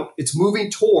out, it's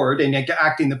moving toward and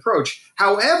acting the approach.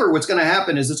 However, what's going to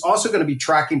happen is it's also going to be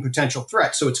tracking potential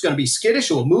threats. So it's going to be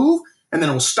skittish, it will move, and then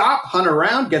it will stop, hunt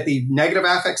around, get the negative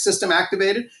affect system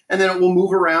activated, and then it will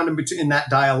move around in that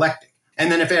dialectic. And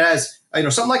then if it has,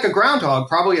 something like a groundhog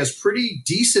probably has pretty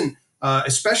decent,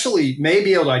 especially may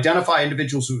be able to identify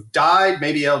individuals who have died,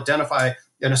 maybe identify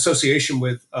an association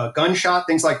with a gunshot,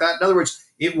 things like that. In other words,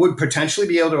 it would potentially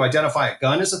be able to identify a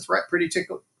gun as a threat pretty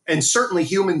tickle, and certainly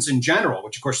humans in general,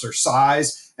 which of course their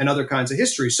size and other kinds of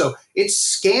history. So it's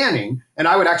scanning, and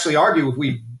I would actually argue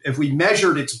if we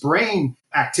measured its brain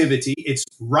activity, its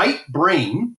right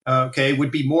brain,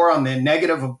 would be more on the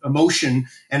negative emotion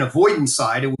and avoidance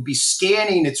side. It would be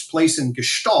scanning its place in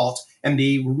gestalt and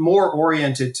be more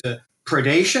oriented to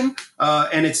predation,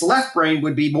 and its left brain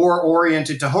would be more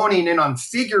oriented to honing in on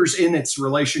figures in its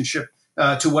relationship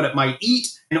to what it might eat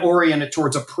and orient it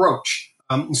towards approach.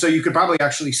 So you could probably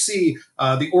actually see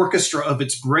the orchestra of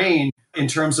its brain in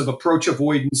terms of approach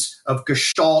avoidance, of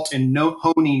gestalt and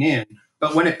honing in.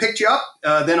 But when it picked you up,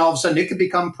 then all of a sudden it could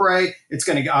become prey. It's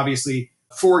going to obviously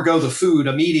forego the food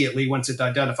immediately once it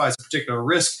identifies a particular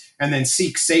risk, and then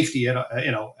seek safety at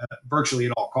virtually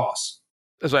at all costs.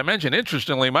 As I mentioned,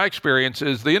 interestingly, my experience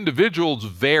is the individuals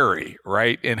vary,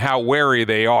 right, in how wary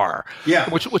they are. Yeah.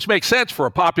 Which makes sense for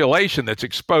a population that's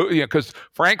exposed, because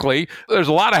frankly, there's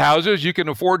a lot of houses you can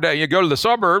afford to. You go to the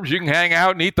suburbs, you can hang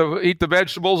out and eat the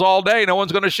vegetables all day. No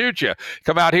one's going to shoot you.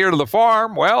 Come out here to the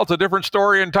farm, well, it's a different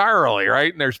story entirely,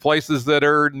 right? And there's places that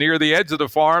are near the edge of the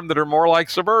farm that are more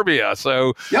like suburbia.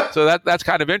 So, that's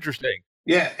kind of interesting.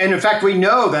 Yeah, and in fact, we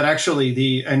know that actually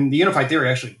the unified theory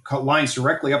actually lines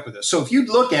directly up with this. So if you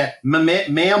look at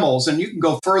mammals, and you can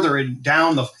go further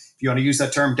down if you want to use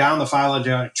that term, down the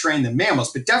phylogenetic train than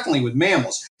mammals, but definitely with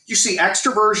mammals, you see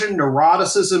extroversion,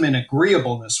 neuroticism, and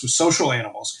agreeableness with social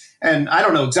animals. And I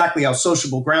don't know exactly how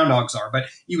sociable groundhogs are, but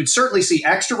you would certainly see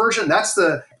extroversion. That's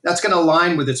going to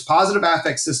align with its positive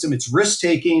affect system, its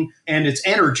risk-taking, and its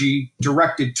energy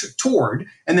directed toward.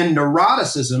 And then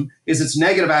neuroticism is its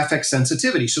negative affect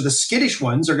sensitivity. So the skittish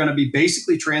ones are going to be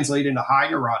basically translated into high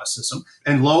neuroticism,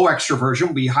 and low extroversion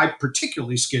will be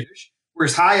particularly skittish,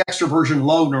 whereas high extroversion,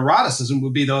 low neuroticism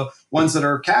would be the ones that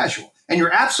are casual. And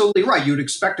you're absolutely right. You would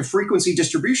expect a frequency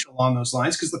distribution along those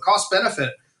lines because the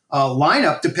cost-benefit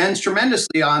lineup depends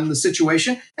tremendously on the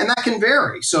situation, and that can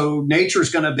vary. So nature is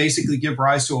going to basically give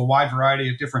rise to a wide variety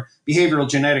of different behavioral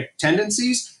genetic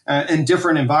tendencies and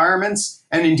different environments,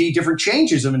 and indeed different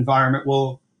changes of environment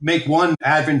will make one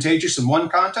advantageous in one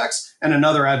context and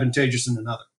another advantageous in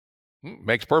another.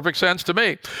 Makes perfect sense to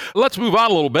me. Let's move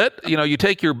on a little bit. You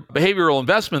take your behavioral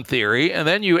investment theory and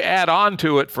then you add on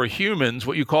to it for humans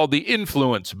what you call the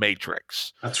influence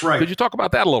matrix. That's right. Could you talk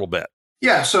about that a little bit?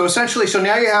 Yeah. So essentially,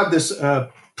 now you have this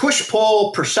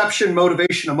push-pull perception,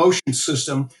 motivation, emotion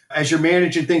system as you're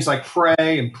managing things like prey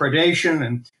and predation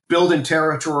and building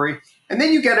territory. And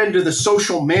then you get into the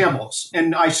social mammals.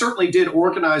 And I certainly did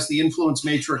organize the influence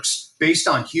matrix based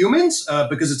on humans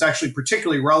because it's actually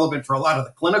particularly relevant for a lot of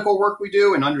the clinical work we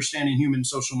do in understanding human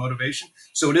social motivation.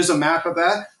 So it is a map of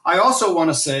that. I also want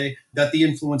to say that the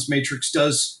influence matrix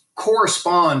does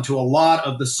correspond to a lot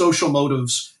of the social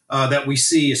motives that we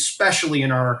see, especially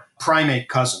in our primate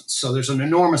cousins. So there's an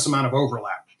enormous amount of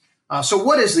overlap. So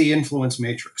what is the influence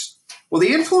matrix? Well,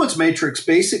 the influence matrix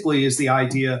basically is the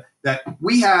idea that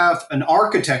we have an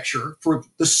architecture for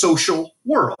the social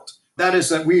world. That is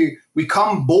that we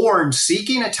come born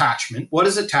seeking attachment. What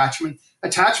is attachment?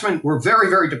 Attachment, we're very,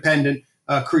 very dependent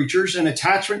creatures, and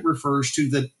attachment refers to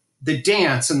the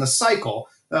dance and the cycle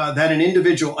that an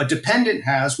individual, a dependent,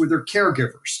 has with their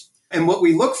caregivers. And what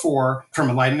we look for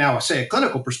from a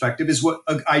clinical perspective is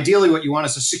ideally what you want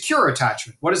is a secure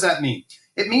attachment. What does that mean?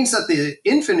 It means that the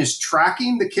infant is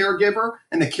tracking the caregiver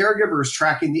and the caregiver is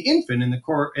tracking the infant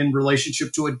in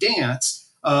relationship to a dance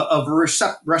of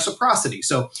reciprocity.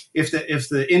 So if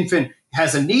the infant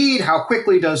has a need, how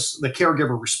quickly does the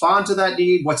caregiver respond to that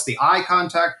need? What's the eye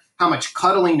contact? How much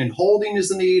cuddling and holding is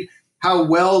the need? How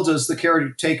well does the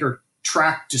caretaker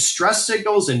track distress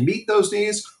signals and meet those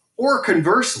needs? Or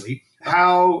conversely,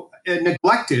 how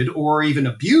neglected or even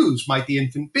abused might the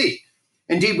infant be?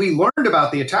 Indeed, we learned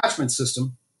about the attachment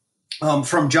system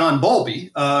from John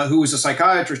Bowlby, who was a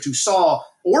psychiatrist who saw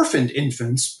orphaned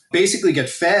infants basically get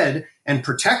fed and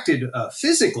protected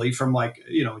physically from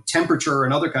temperature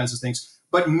and other kinds of things.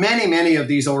 But many of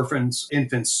these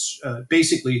infants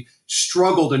basically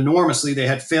struggled enormously. They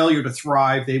had failure to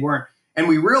thrive. And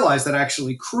we realized that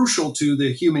actually crucial to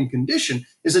the human condition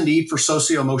is a need for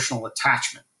socio-emotional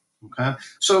attachment. Okay,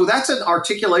 so that's an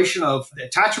articulation of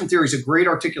attachment theory is a great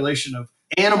articulation of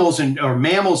animals or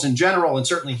mammals in general, and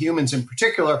certainly humans in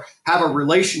particular, have a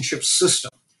relationship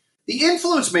system. The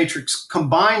influence matrix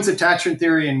combines attachment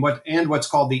theory and what's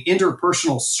called the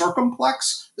interpersonal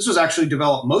circumplex. This was actually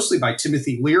developed mostly by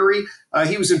Timothy Leary.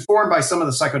 He was informed by some of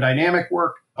the psychodynamic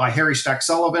work by Harry Stack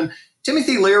Sullivan.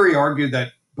 Timothy Leary argued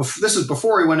that this is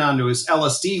before he went on to his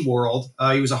LSD world.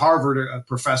 He was a Harvard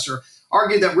professor.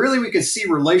 Argued that really we could see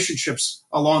relationships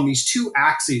along these two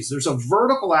axes. There's a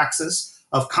vertical axis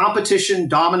of competition,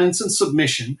 dominance, and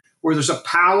submission, where there's a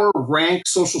power, rank,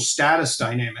 social status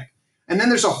dynamic. And then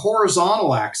there's a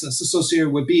horizontal axis associated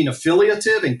with being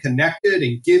affiliative and connected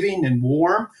and giving and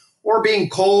warm, or being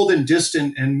cold and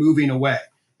distant and moving away.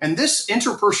 And this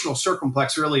interpersonal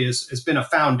circumplex really has been a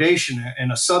foundation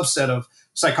and a subset of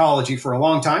psychology for a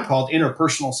long time called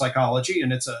interpersonal psychology.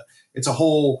 And it's a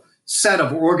whole set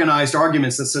of organized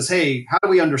arguments that says, hey, how do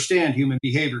we understand human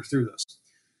behavior through this?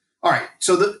 All right,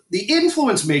 so the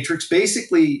influence matrix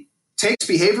basically takes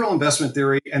behavioral investment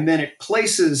theory and then it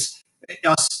places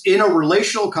us in a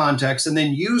relational context and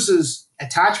then uses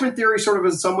attachment theory sort of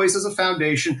in some ways as a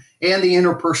foundation and the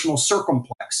interpersonal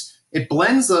circumplex. It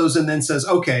blends those and then says,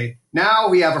 okay, now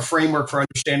we have a framework for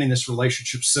understanding this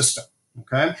relationship system,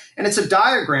 okay? And it's a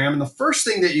diagram, and the first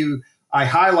thing that I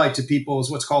highlight to people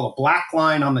is what's called a black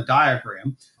line on the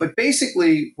diagram. But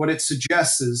basically what it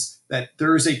suggests is that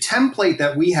there is a template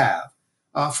that we have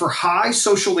for high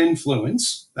social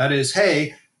influence. That is,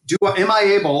 hey, am I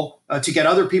able to get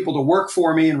other people to work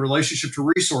for me in relationship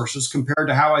to resources compared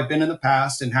to how I've been in the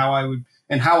past and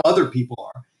how other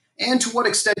people are? And to what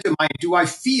extent do I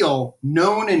feel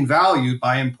known and valued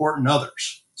by important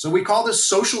others? So we call this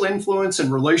social influence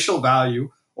and relational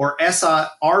value, or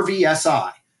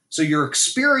RVSI. So your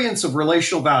experience of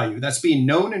relational value, that's being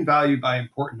known and valued by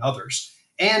important others.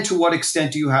 And to what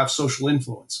extent do you have social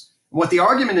influence? And what the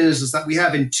argument is that we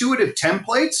have intuitive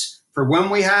templates for when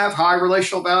we have high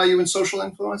relational value and social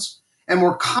influence. And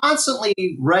we're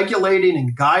constantly regulating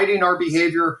and guiding our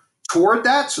behavior toward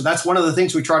that. So that's one of the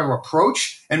things we try to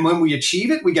approach. And when we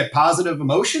achieve it, we get positive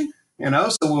emotion.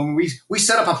 So when we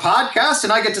set up a podcast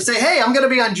and I get to say, hey, I'm going to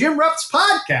be on Jim Rupp's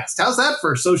podcast. How's that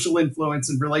for social influence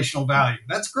and relational value?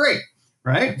 That's great,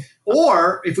 right?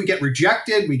 Or if we get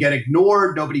rejected, we get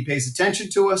ignored, nobody pays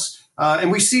attention to us.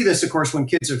 And we see this, of course, when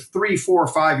kids are 3, 4,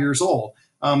 5 years old.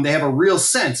 They have a real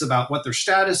sense about what their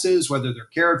status is, whether they're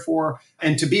cared for.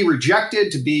 And to be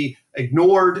rejected, to be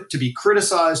ignored, to be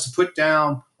criticized, to put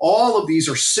down, all of these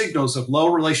are signals of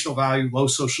low relational value, low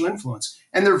social influence.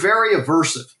 And they're very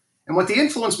aversive. And what the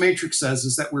influence matrix says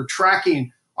is that we're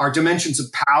tracking our dimensions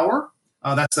of power,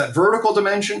 That's that vertical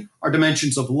dimension. Our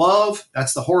dimensions of love,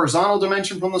 that's the horizontal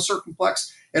dimension from the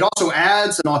circumflex. It also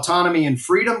adds an autonomy and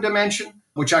freedom dimension,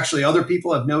 which actually other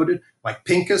people have noted, like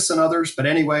Pincus and others. But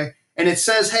anyway, and it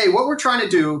says, hey, what we're trying to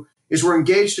do is we're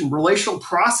engaged in relational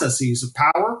processes of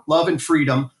power, love, and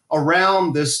freedom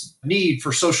around this need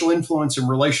for social influence and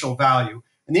relational value.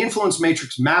 And the influence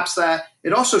matrix maps that.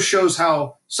 It also shows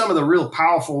how some of the real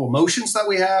powerful emotions that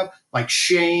we have, like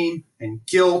shame and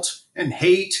guilt and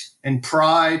hate and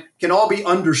pride, can all be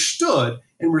understood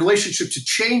in relationship to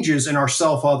changes in our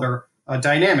self-other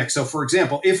dynamic. So, for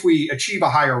example, if we achieve a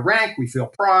higher rank, we feel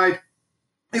pride.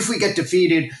 If we get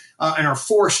defeated and are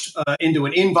forced into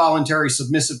an involuntary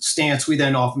submissive stance, we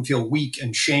then often feel weak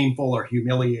and shameful or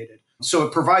humiliated. So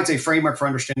it provides a framework for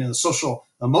understanding the social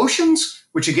emotions,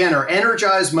 which again are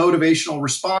energized motivational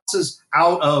responses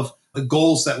out of the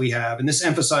goals that we have. And this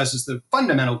emphasizes the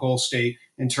fundamental goal state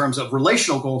in terms of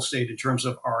relational goal state, in terms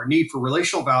of our need for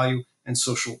relational value and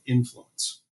social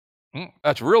influence.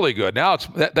 That's really good. Now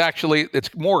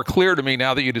it's more clear to me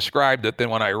now that you described it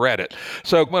than when I read it.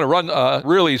 So I'm going to run a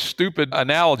really stupid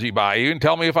analogy by you and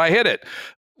tell me if I hit it.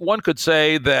 One could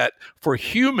say that for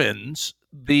humans,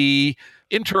 the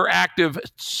interactive,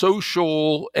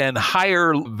 social, and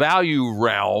higher value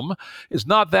realm is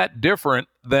not that different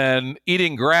than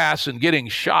eating grass and getting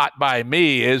shot by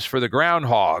me is for the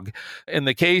groundhog. In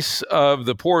the case of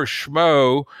the poor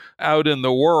schmo out in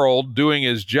the world doing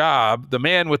his job, the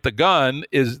man with the gun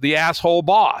is the asshole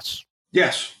boss.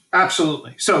 Yes,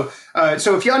 absolutely. So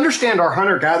if you understand our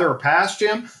hunter-gatherer past,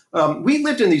 Jim, we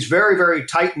lived in these very, very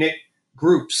tight-knit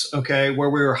groups, okay,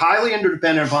 where we were highly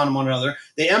interdependent upon one another.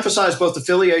 They emphasized both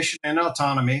affiliation and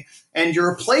autonomy, and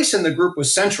your place in the group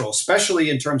was central, especially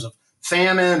in terms of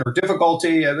famine or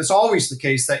difficulty. It's always the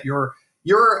case that you're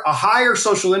a higher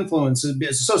social influence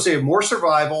is associated with more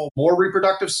survival, more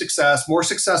reproductive success, more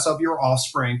success of your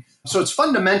offspring. So it's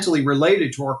fundamentally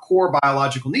related to our core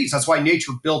biological needs. That's why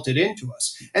nature built it into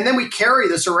us. And then we carry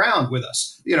this around with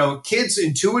us. You know, kids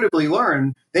intuitively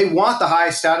learn they want the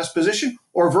highest status position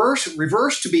or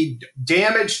reverse to be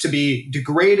damaged, to be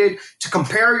degraded, to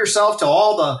compare yourself to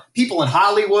all the people in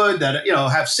Hollywood that, you know,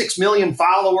 have 6 million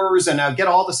followers and now get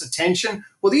all this attention.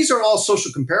 Well, these are all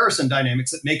social comparison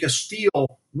dynamics that make us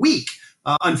feel weak.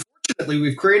 Unfortunately,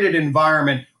 we've created an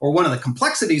environment, or one of the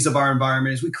complexities of our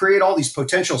environment is we create all these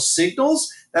potential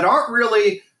signals that aren't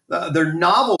really, they're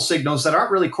novel signals that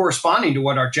aren't really corresponding to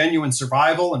what our genuine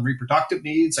survival and reproductive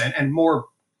needs and more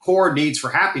core needs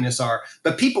for happiness are.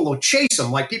 But people will chase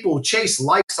them, like people will chase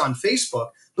likes on Facebook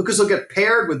because they'll get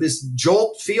paired with this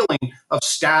jolt feeling of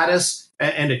status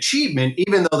and achievement,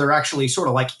 even though they're actually sort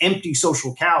of like empty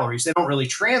social calories. They don't really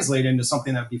translate into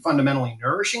something that would be fundamentally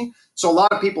nourishing. So a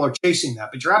lot of people are chasing that.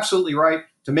 But you're absolutely right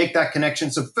to make that connection.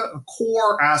 It's a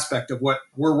core aspect of what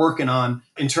we're working on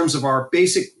in terms of our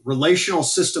basic relational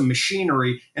system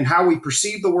machinery and how we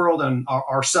perceive the world and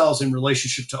ourselves in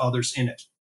relationship to others in it.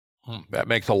 That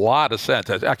makes a lot of sense.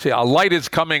 Actually, a light is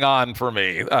coming on for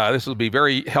me. This will be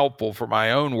very helpful for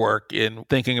my own work in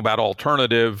thinking about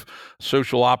alternative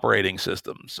social operating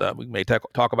systems. We may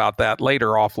talk about that later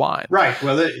offline. Right.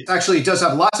 Well, it does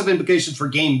have lots of implications for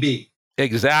game B.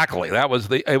 Exactly.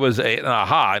 It was an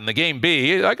aha. In the game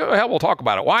B, like, oh, hell, we'll talk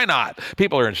about it. Why not?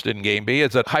 People are interested in game B.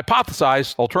 It's a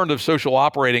hypothesized alternative social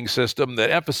operating system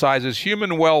that emphasizes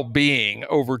human well-being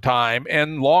over time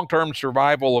and long-term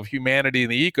survival of humanity in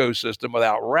the ecosystem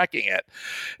without wrecking it.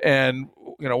 And,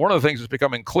 you know, one of the things that's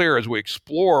becoming clear as we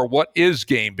explore what is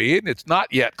game B, and it's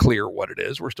not yet clear what it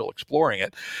is, we're still exploring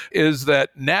it, is that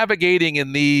navigating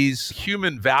in these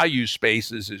human value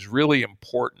spaces is really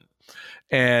important.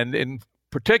 And in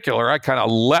particular, I kind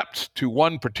of leapt to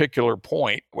one particular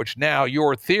point, which now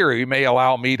your theory may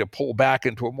allow me to pull back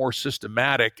into a more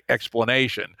systematic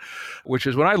explanation, which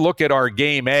is when I look at our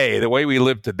game A, the way we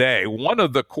live today, one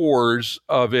of the cores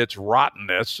of its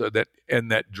rottenness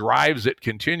that drives it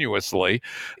continuously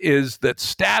is that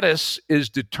status is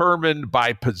determined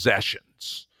by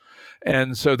possessions.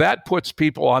 And so that puts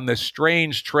people on this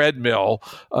strange treadmill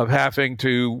of having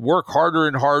to work harder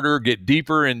and harder, get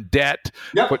deeper in debt,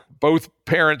 put both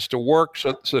parents to work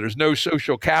so there's no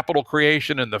social capital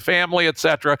creation in the family, et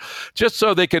cetera, just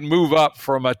so they can move up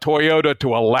from a Toyota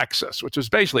to a Lexus, which is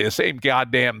basically the same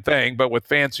goddamn thing, but with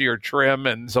fancier trim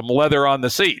and some leather on the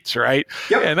seats, right?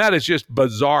 Yep. And that is just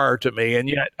bizarre to me. And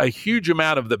yet a huge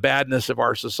amount of the badness of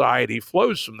our society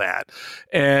flows from that.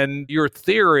 And your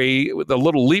theory, the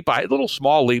little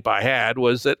small leap I had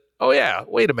was that, oh yeah,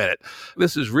 wait a minute.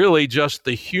 This is really just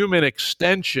the human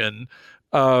extension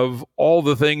of all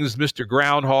the things Mr.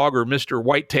 Groundhog or Mr.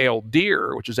 White-tailed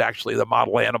Deer, which is actually the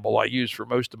model animal I use for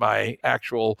most of my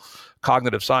actual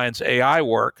cognitive science AI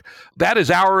work. That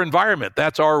is our environment.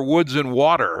 That's our woods and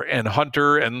water and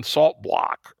hunter and salt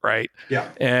block, right?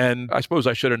 Yeah. And I suppose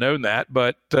I should have known that,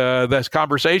 but this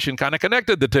conversation kind of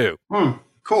connected the two.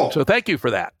 Cool. So thank you for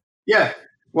that. Yeah.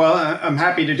 Well, I'm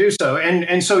happy to do so.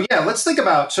 And so, yeah, let's think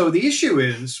about, so the issue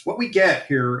is, what we get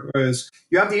here is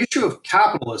you have the issue of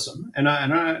capitalism.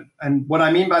 And what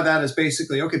I mean by that is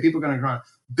basically, okay, people are going to try to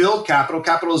build capital.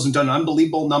 Capitalism done an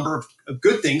unbelievable number of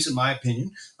good things, in my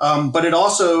opinion. But it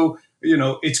also,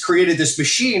 it's created this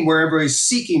machine where everybody's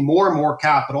seeking more and more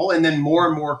capital and then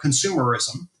more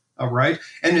consumerism. All right.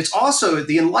 And it's also,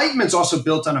 the Enlightenment's also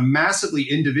built on a massively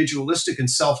individualistic and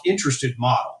self-interested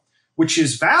model, which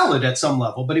is valid at some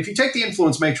level. But if you take the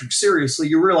influence matrix seriously,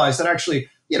 you realize that actually,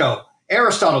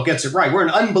 Aristotle gets it right. We're an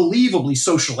unbelievably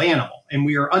social animal, and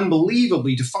we are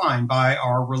unbelievably defined by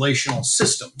our relational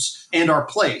systems and our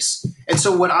place. And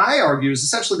so what I argue is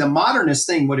essentially the modernist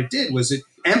thing, what it did was it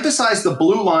emphasized the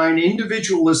blue line,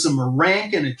 individualism,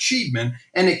 rank, and achievement,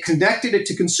 and it connected it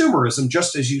to consumerism,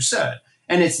 just as you said.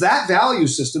 And it's that value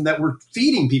system that we're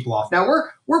feeding people off. Now,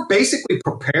 we're basically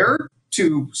prepared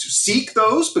to seek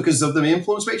those because of the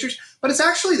influence matrix, but it's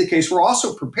actually the case we're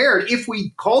also prepared if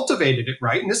we cultivated it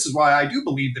right. And this is why I do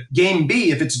believe that game B,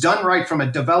 if it's done right from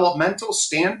a developmental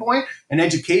standpoint, an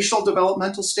educational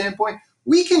developmental standpoint,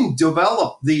 we can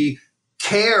develop the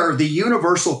care, the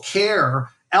universal care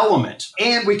element,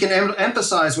 and we can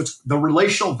emphasize what's the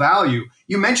relational value.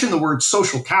 You mentioned the word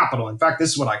social capital. In fact, this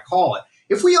is what I call it.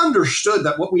 If we understood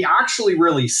that what we actually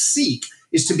really seek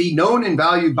is to be known and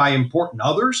valued by important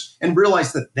others and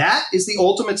realize that that is the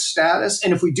ultimate status.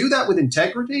 And if we do that with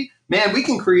integrity, man, we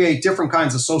can create different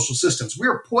kinds of social systems. We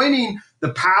are pointing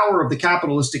the power of the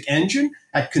capitalistic engine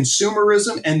at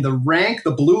consumerism and the rank,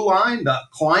 the blue line, the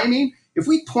climbing. If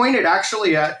we point it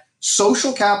actually at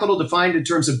social capital defined in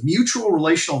terms of mutual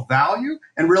relational value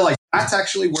and realize that's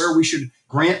actually where we should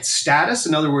grant status.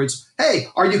 In other words, hey,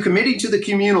 are you committing to the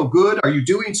communal good? Are you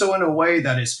doing so in a way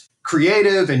that is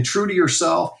creative and true to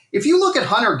yourself? If you look at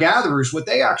hunter-gatherers, what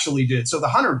they actually did, so the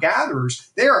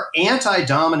hunter-gatherers, they are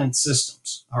anti-dominant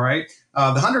systems, all right?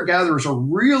 The hunter-gatherers are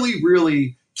really,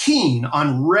 really keen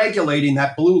on regulating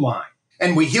that blue line.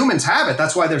 And we humans have it.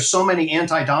 That's why there's so many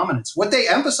anti-dominants. What they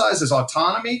emphasize is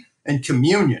autonomy and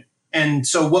communion. And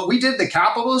so what we did, the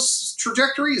capitalist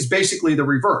trajectory, is basically the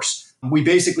reverse. We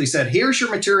basically said, here's your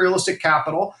materialistic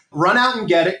capital, run out and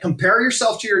get it, compare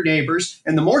yourself to your neighbors,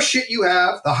 and the more shit you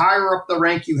have, the higher up the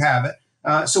rank you have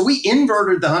it. So we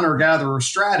inverted the hunter-gatherer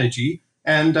strategy,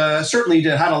 and certainly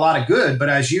had a lot of good, but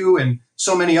as you and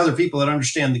so many other people that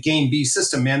understand the game B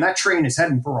system, man, that train is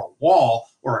heading for a wall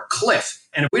or a cliff.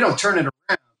 And if we don't turn it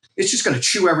around, it's just going to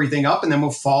chew everything up, and then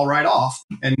we'll fall right off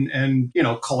and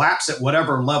collapse at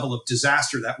whatever level of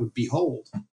disaster that would behold.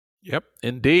 Yep,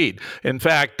 indeed. In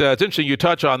fact, it's interesting you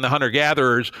touch on the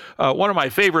hunter-gatherers. One of my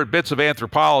favorite bits of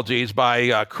anthropology is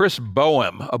by Chris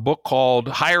Boehm, a book called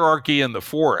Hierarchy in the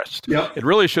Forest. Yep. It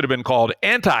really should have been called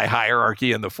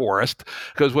Anti-Hierarchy in the Forest,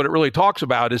 because what it really talks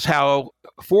about is how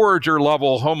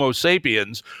forager-level Homo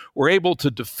sapiens were able to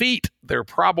defeat their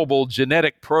probable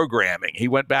genetic programming. He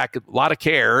went back a lot of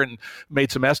care and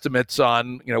made some estimates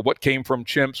on, what came from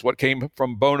chimps, what came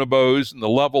from bonobos, and the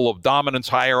level of dominance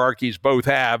hierarchies both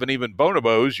have. And even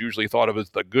bonobos, usually thought of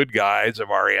as the good guys of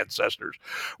our ancestors,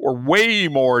 were way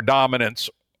more dominance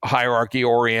hierarchy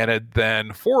oriented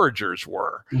than foragers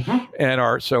were. Mm-hmm. And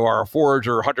our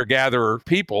forager hunter-gatherer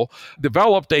people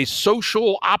developed a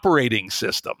social operating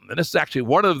system. And this is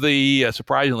actually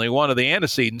surprisingly one of the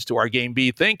antecedents to our game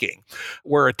B thinking,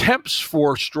 where attempts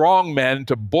for strong men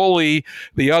to bully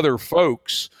the other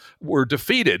folks were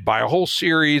defeated by a whole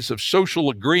series of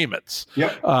social agreements.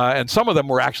 Yep. And some of them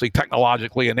were actually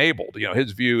technologically enabled.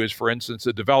 His view is, for instance,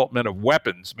 the development of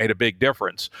weapons made a big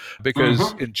difference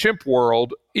because in chimp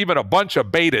world, even a bunch of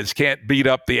betas can't beat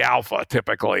up the alpha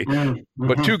typically,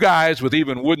 but two guys with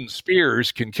even wooden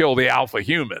spears can kill the alpha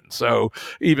human. So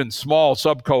even small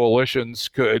sub-coalitions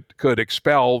could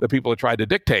expel the people that tried to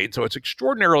dictate. So it's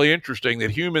extraordinarily interesting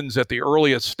that humans at the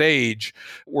earliest stage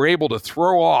were able to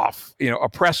throw off,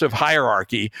 oppressive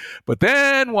hierarchy. But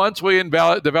then once we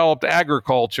developed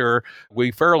agriculture,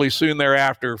 we fairly soon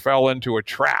thereafter fell into a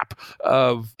trap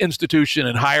of institution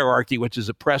and hierarchy, which has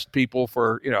oppressed people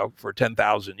for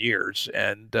 10,000 years.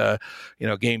 And,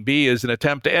 game B is an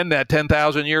attempt to end that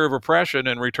 10,000 year of oppression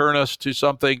and return us to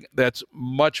something that's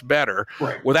much better,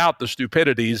 right, without the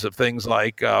stupidities of things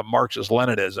like Marxist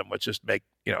Leninism, which just make,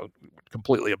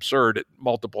 completely absurd at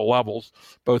multiple levels,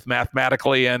 both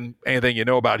mathematically and anything you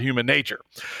know about human nature.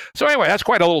 So anyway, that's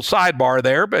quite a little sidebar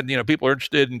there, but people are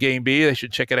interested in Game B, they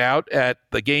should check it out at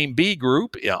the Game B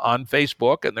group on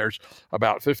Facebook, and there's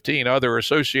about 15 other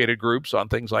associated groups on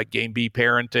things like Game B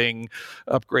parenting,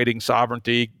 upgrading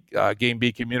sovereignty, Game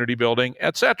B community building,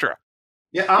 etc.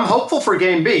 Yeah, I'm hopeful for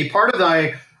Game B. Part of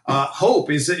my hope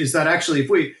is that actually, if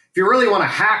you really want to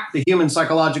hack the human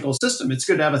psychological system, it's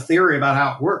good to have a theory about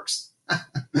how it works.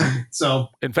 So,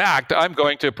 in fact, I'm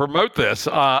going to promote this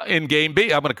in Game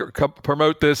B. I'm going to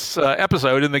promote this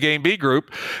episode in the Game B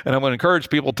group, and I'm going to encourage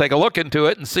people to take a look into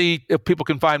it and see if people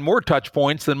can find more touch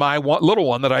points than my little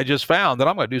one that I just found. That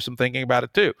I'm going to do some thinking about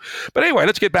it too. But anyway,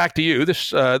 let's get back to you.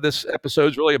 This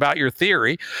episode is really about your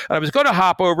theory, and I was going to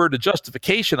hop over to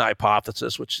justification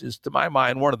hypothesis, which is, to my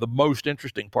mind, one of the most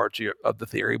interesting parts of the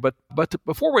theory. But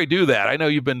before we do that, I know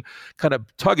you've been kind of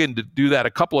tugging to do that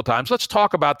a couple of times. Let's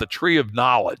talk about the tree of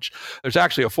knowledge. There's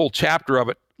actually a full chapter of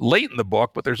it late in the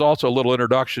book, but there's also a little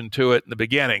introduction to it in the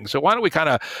beginning. So why don't we kind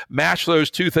of mash those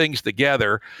two things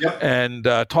together and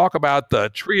talk about the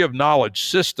tree of knowledge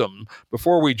system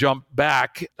before we jump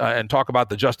back and talk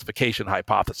about the justification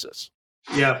hypothesis.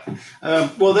 Yeah.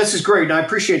 Well, this is great. And I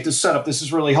appreciate this setup. This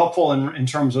is really helpful in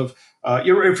terms of,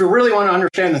 if you really want to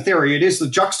understand the theory, it is the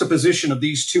juxtaposition of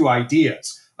these two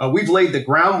ideas. We've laid the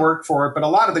groundwork for it, but a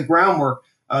lot of the groundwork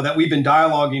that we've been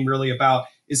dialoguing really about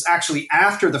is actually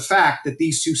after the fact that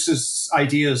these two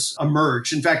ideas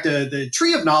emerged. In fact, the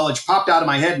tree of knowledge popped out of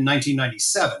my head in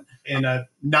 1997 in a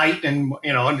night and,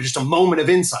 under just a moment of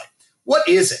insight. What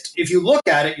is it? If you look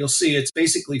at it, you'll see it's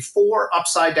basically 4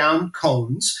 upside down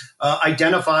cones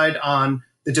identified on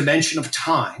the dimension of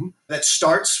time that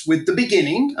starts with the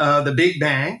beginning, the Big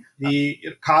Bang, the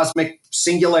cosmic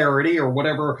singularity, or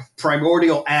whatever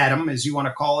primordial atom, as you want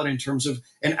to call it, in terms of,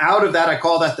 and out of that, I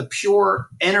call that the pure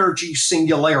energy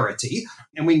singularity.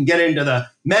 And we can get into the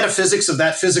metaphysics of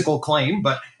that physical claim.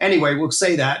 But anyway, we'll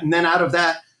say that. And then out of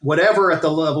that, whatever at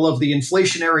the level of the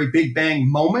inflationary Big Bang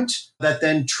moment that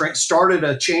then started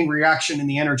a chain reaction in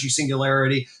the energy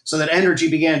singularity, so that energy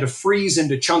began to freeze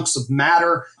into chunks of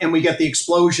matter, and we get the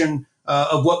explosion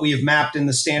of what we have mapped in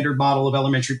the standard model of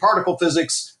elementary particle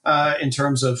physics in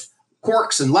terms of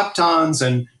quarks and leptons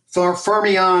and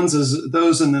fermions, as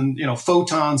those, and then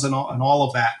photons and all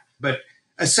of that. But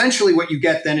essentially what you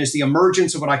get then is the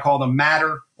emergence of what I call the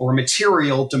matter or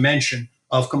material dimension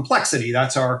of complexity.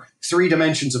 That's our 3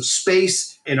 dimensions of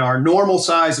space in our normal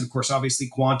size. And of course, obviously,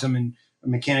 quantum and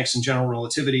mechanics and general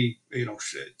relativity,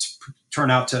 turn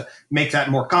out to make that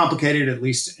more complicated, at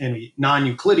least in a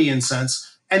non-Euclidean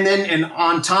sense. And then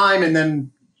on time, and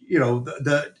then,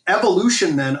 the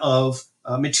evolution then of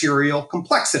material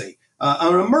complexity,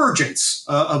 an emergence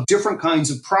of different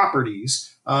kinds of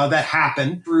properties that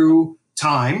happen through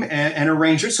time and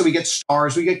arrangement. So we get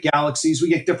stars, we get galaxies, we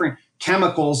get different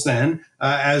chemicals then,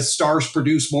 as stars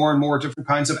produce more and more different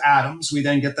kinds of atoms. We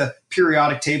then get the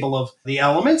periodic table of the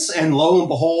elements, and lo and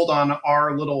behold, on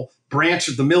our little branch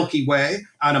of the Milky Way,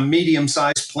 on a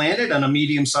medium-sized planet, on a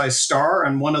medium-sized star,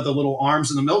 on one of the little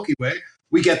arms of the Milky Way,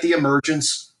 we get the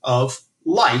emergence of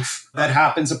life that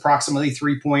happens approximately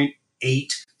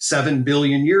 3.87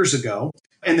 billion years ago.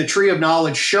 And the tree of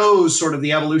knowledge shows sort of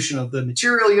the evolution of the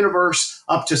material universe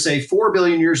up to, say, 4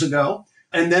 billion years ago.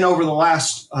 And then over the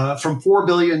last, from 4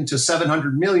 billion to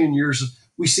 700 million years,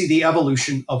 we see the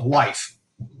evolution of life.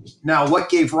 Now, what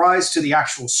gave rise to the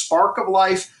actual spark of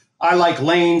life? I like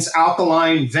Lane's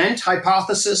alkaline vent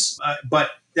hypothesis,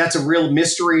 but that's a real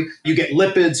mystery. You get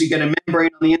lipids, you get a membrane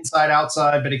on the inside,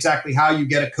 outside, but exactly how you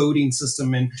get a coding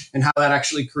system and how that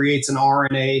actually creates an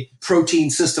RNA protein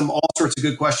system, all sorts of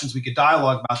good questions. We could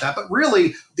dialogue about that. But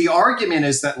really, the argument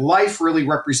is that life really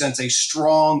represents a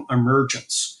strong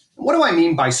emergence. What do I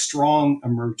mean by strong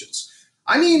emergence?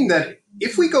 I mean that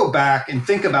if we go back and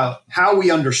think about how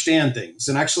we understand things,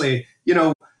 and actually,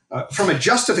 from a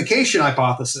justification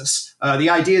hypothesis, the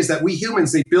idea is that we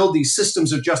humans, they build these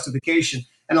systems of justification.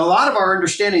 And a lot of our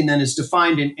understanding then is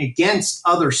defined against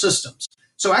other systems.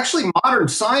 So actually, modern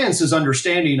science's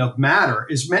understanding of matter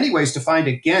is many ways defined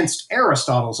against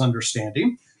Aristotle's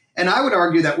understanding. And I would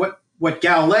argue that what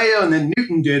Galileo and then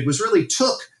Newton did was really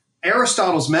took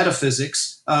Aristotle's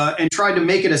metaphysics and tried to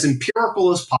make it as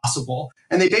empirical as possible.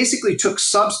 And they basically took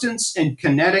substance and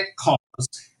kinetic cause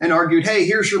and argued, hey,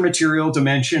 here's your material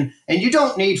dimension. And you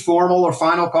don't need formal or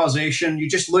final causation. You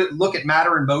just look at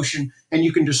matter in motion and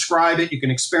you can describe it. You can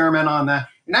experiment on that.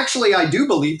 And actually, I do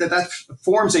believe that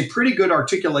forms a pretty good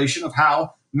articulation of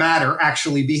how matter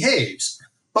actually behaves.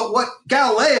 But what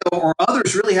Galileo or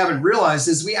others really haven't realized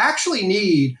is we actually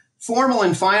need formal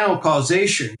and final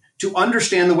causation to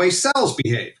understand the way cells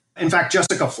behave. In fact,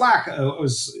 Jessica Flack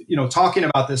was, talking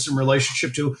about this in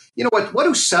relationship to, what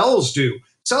do cells do?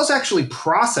 Cells actually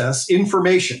process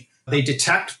information. They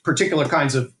detect particular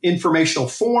kinds of informational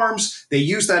forms. They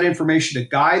use that information to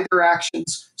guide their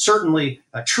actions. Certainly,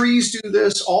 trees do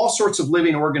this. All sorts of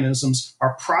living organisms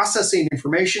are processing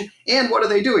information. And what are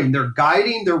they doing? They're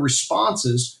guiding their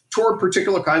responses toward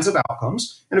particular kinds of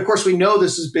outcomes. And of course, we know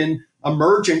this has been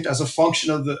emergent as a function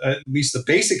of at least the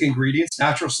basic ingredients,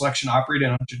 natural selection operating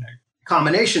on genetic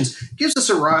combinations, gives us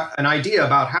an idea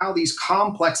about how these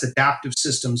complex adaptive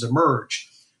systems emerge.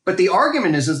 But the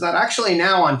argument is that actually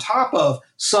now on top of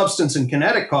substance and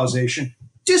kinetic causation,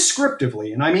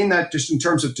 descriptively, and I mean that just in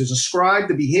terms of to describe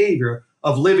the behavior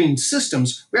of living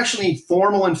systems, we actually need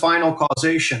formal and final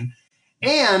causation.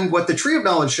 And what the tree of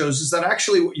knowledge shows is that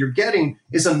actually what you're getting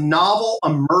is a novel,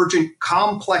 emergent,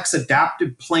 complex,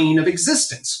 adaptive plane of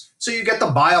existence. So you get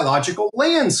the biological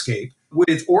landscape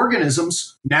with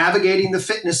organisms navigating the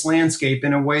fitness landscape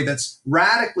in a way that's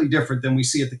radically different than we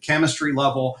see at the chemistry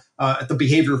level, at the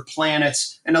behavior of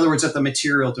planets, in other words, at the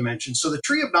material dimension. So the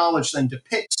tree of knowledge then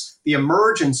depicts the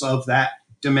emergence of that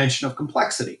dimension of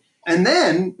complexity. And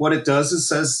then what it does is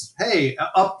says, hey,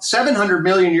 up 700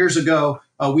 million years ago,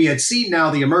 we had seen now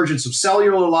the emergence of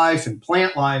cellular life and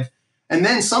plant life. And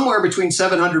then somewhere between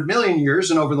 700 million years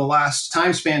and over the last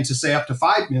time span to say up to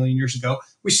 5 million years ago,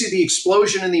 we see the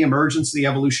explosion and the emergence, the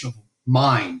evolution of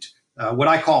mind, what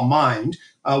I call mind,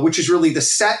 which is really the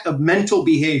set of mental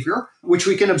behavior, which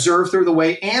we can observe through the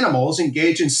way animals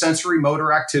engage in sensory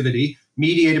motor activity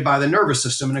mediated by the nervous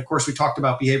system. And of course, we talked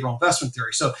about behavioral investment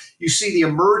theory. So you see the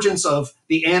emergence of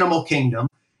the animal kingdom.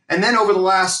 And then over the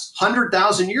last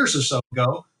 100,000 years or so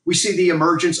ago, we see the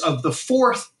emergence of the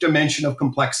fourth dimension of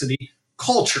complexity,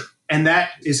 culture. And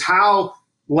that is how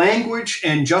language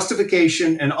and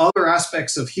justification and other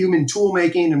aspects of human tool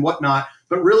making and whatnot,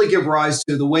 but really give rise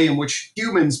to the way in which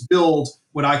humans build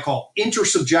what I call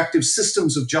intersubjective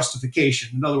systems of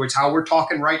justification. In other words, how we're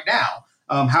talking right now,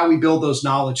 how we build those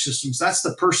knowledge systems. That's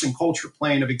the person culture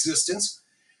plane of existence.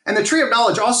 And the tree of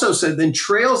knowledge also said then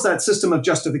trails that system of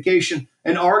justification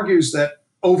and argues that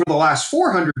over the last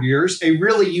 400 years, a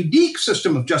really unique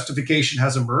system of justification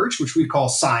has emerged, which we call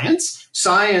science.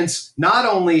 Science not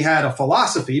only had a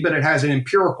philosophy, but it has an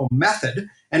empirical method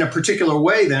and a particular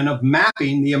way then of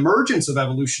mapping the emergence of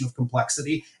evolution of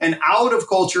complexity. And out of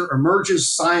culture emerges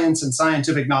science and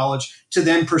scientific knowledge to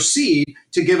then proceed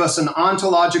to give us an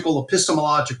ontological,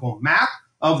 epistemological map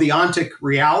of the ontic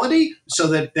reality, so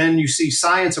that then you see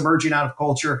science emerging out of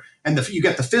culture, and you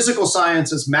get the physical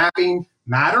sciences mapping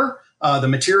matter, the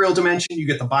material dimension, you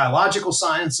get the biological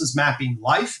sciences mapping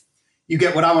life, you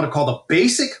get what I want to call the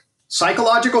basic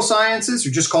psychological sciences, or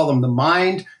just call them the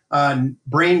mind,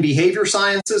 brain behavior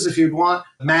sciences, if you'd want,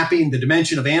 mapping the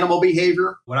dimension of animal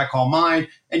behavior, what I call mind,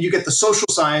 and you get the social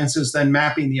sciences then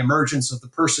mapping the emergence of the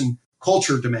person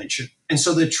culture dimension. And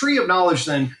so the tree of knowledge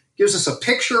then gives us a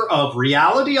picture of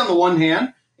reality on the one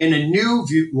hand, in a new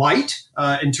light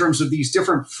in terms of these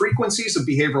different frequencies of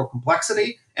behavioral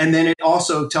complexity. And then it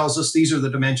also tells us these are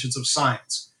the dimensions of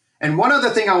science. And one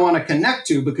other thing I want to connect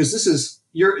to, because this is,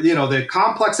 the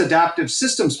complex adaptive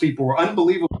systems people were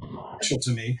unbelievably essential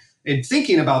to me in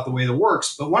thinking about the way that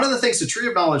works. But one of the things the tree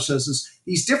of knowledge says is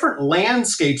these different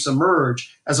landscapes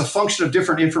emerge as a function of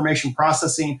different information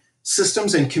processing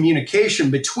systems and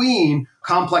communication between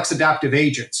complex adaptive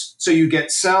agents. So you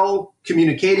get cell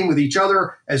communicating with each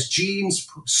other as genes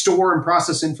store and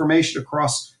process information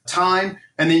across time.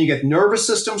 And then you get nervous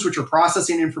systems, which are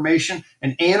processing information,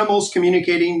 and animals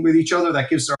communicating with each other.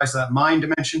 That gives rise to that mind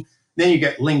dimension. Then you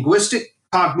get linguistic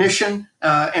cognition,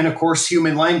 and of course,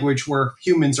 human language, where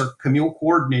humans are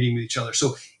coordinating with each other.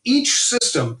 So each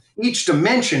system, each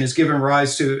dimension is given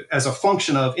rise to as a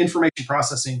function of information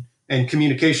processing and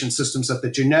communication systems at the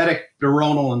genetic,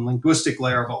 neuronal, and linguistic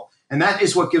level. And that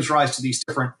is what gives rise to these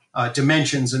different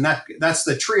dimensions. And that's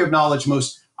the tree of knowledge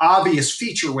most obvious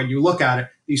feature when you look at it,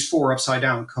 these four upside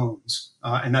down cones.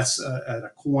 And that's at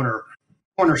a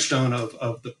cornerstone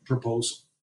of the proposal.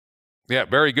 Yeah,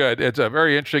 very good. It's a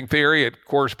very interesting theory. It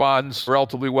corresponds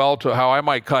relatively well to how I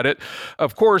might cut it.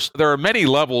 Of course, there are many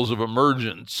levels of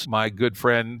emergence. My good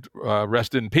friend,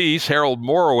 rest in peace, Harold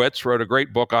Morowitz, wrote a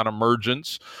great book on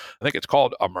emergence. I think it's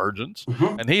called Emergence.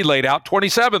 Mm-hmm. And he laid out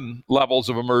 27 levels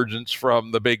of emergence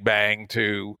from the Big Bang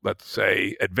to, let's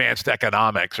say, advanced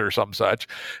economics or some such.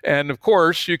 And of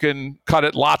course, you can cut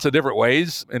it lots of different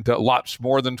ways into lots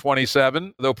more than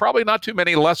 27, though probably not too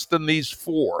many less than these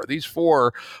four. These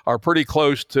four are pretty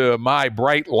close to my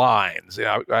bright lines.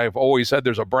 I've always said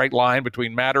there's a bright line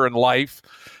between matter and life,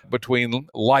 between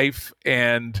life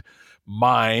and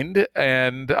mind.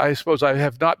 And I suppose I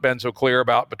have not been so clear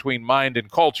about between mind and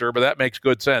culture, but that makes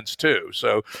good sense too.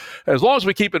 So as long as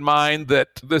we keep in mind that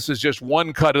this is just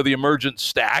one cut of the emergent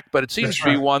stack, but it seems to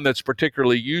be one that's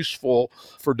particularly useful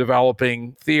for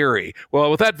developing theory.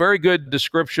 Well, with that very good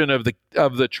description of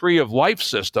the tree of life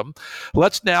system,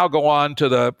 let's now go on to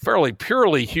the fairly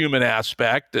purely human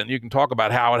aspect. And you can talk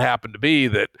about how it happened to be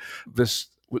that this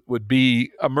would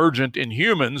be emergent in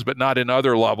humans, but not in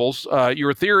other levels.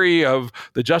 Your theory of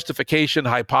the justification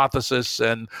hypothesis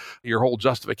and your whole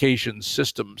justification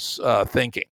systems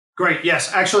thinking. Great.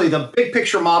 Yes. Actually, the big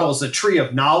picture model is the tree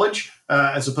of knowledge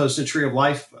as opposed to tree of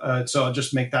life. So I'll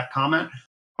just make that comment.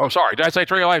 Oh, sorry. Did I say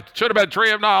tree of life? Should have been tree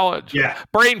of knowledge. Yeah.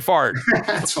 Brain fart.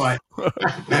 That's fine.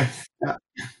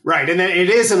 Right. And then it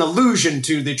is an allusion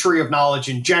to the tree of knowledge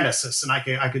in Genesis. And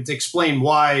I could explain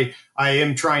why I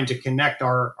am trying to connect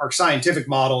our scientific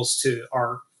models to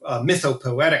our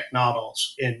mythopoetic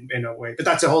models in a way. But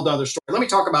that's a whole other story. Let me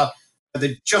talk about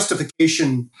the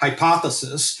justification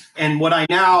hypothesis and what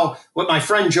my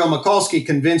friend Joe Mikulski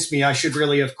convinced me I should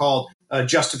really have called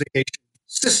justification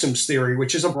systems theory,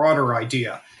 which is a broader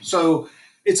idea. So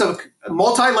it's a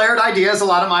multi-layered idea, as a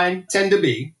lot of mine tend to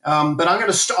be. But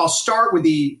I'll start with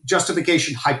the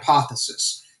justification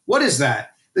hypothesis. What is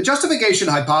that? The justification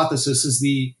hypothesis is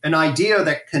an idea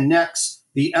that connects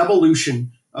the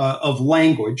evolution of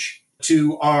language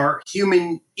to our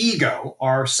human ego,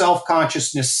 our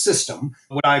self-consciousness system,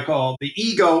 what I call the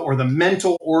ego or the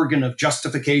mental organ of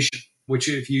justification, which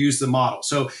if you use the model.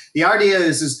 So the idea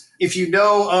is if you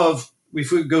know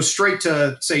if we go straight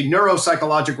to, say,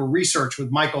 neuropsychological research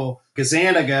with Michael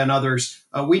Gazzaniga and others,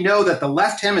 we know that the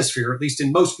left hemisphere, at least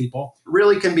in most people,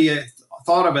 really can be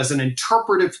thought of as an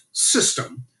interpretive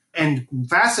system. And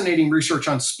fascinating research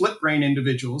on split brain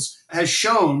individuals has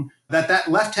shown that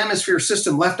left hemisphere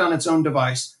system left on its own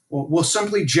device will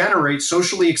simply generate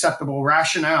socially acceptable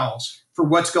rationales for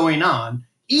what's going on,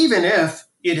 even if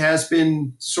it has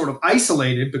been sort of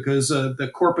isolated because of the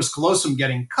corpus callosum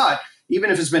getting cut, even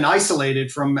if it's been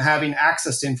isolated from having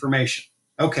access to information.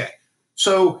 Okay,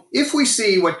 so if we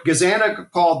see what Gazzaniga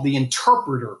called the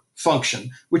interpreter function,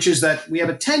 which is that we have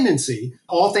a tendency,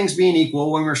 all things being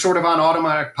equal, when we're sort of on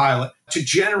automatic pilot, to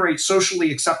generate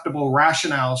socially acceptable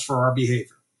rationales for our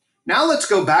behavior. Now let's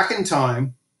go back in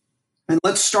time and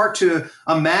let's start to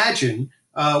imagine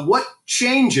what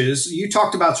changes. You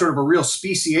talked about sort of a real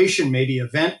speciation, maybe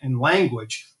event in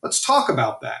language. Let's talk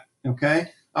about that,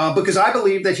 okay? Because I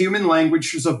believe that human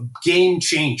language is a game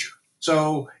changer.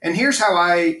 So, and here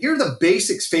are the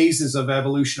basic phases of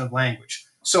evolution of language.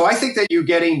 So I think that you're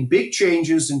getting big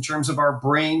changes in terms of our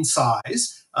brain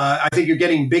size. I think you're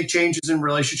getting big changes in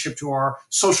relationship to our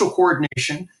social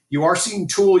coordination. You are seeing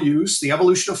tool use. The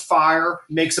evolution of fire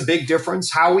makes a big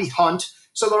difference, how we hunt.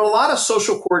 So there are a lot of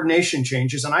social coordination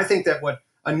changes. And I think that what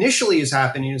initially is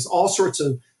happening is all sorts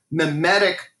of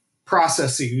mimetic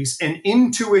processes and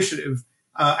intuitive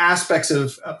aspects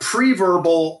of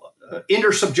pre-verbal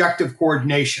intersubjective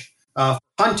coordination,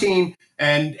 hunting,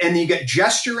 and you get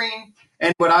gesturing,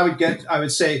 and what I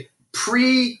would say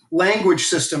pre-language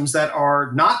systems that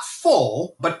are not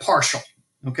full, but partial.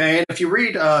 Okay. And if you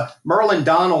read Merlin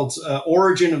Donald's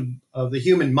Origin of the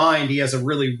Human Mind, he has a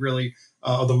really, really,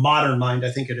 the modern mind,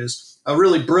 I think it is, a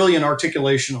really brilliant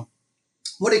articulation of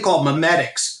what he called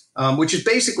mimetics, which is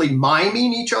basically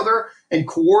miming each other and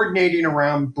coordinating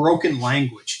around broken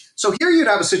language. So here you'd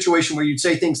have a situation where you'd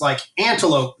say things like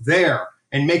antelope there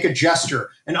and make a gesture,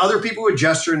 and other people would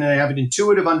gesture and they have an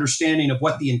intuitive understanding of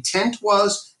what the intent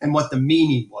was and what the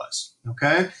meaning was,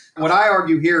 okay? What I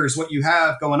argue here is what you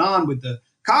have going on with the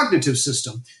cognitive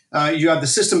system. You have the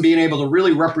system being able to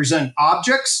really represent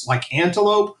objects like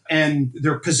antelope and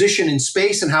their position in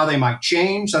space and how they might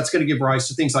change. That's going to give rise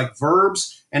to things like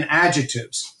verbs and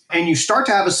adjectives. And you start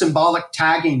to have a symbolic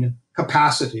tagging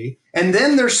capacity. And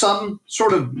then there's some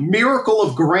sort of miracle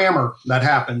of grammar that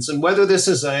happens. And whether this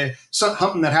is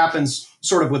something that happens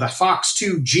sort of with a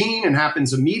FOX2 gene and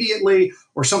happens immediately,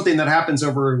 or something that happens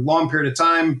over a long period of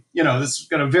time, this is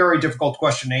a very difficult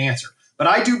question to answer. But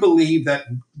I do believe that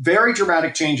very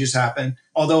dramatic changes happen.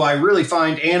 Although I really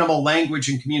find animal language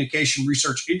and communication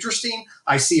research interesting,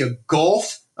 I see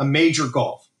a major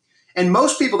gulf. And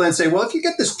most people then say, well, if you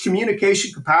get this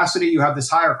communication capacity, you have this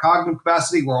higher cognitive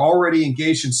capacity, we're already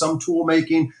engaged in some tool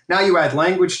making. Now you add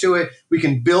language to it. We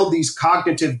can build these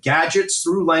cognitive gadgets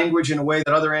through language in a way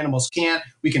that other animals can't.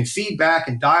 We can feedback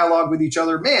and dialogue with each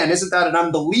other. Man, isn't that an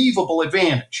unbelievable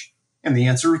advantage? And the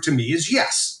answer to me is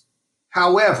yes.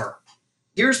 However,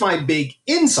 here's my big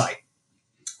insight.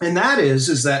 And that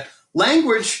is that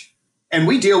language and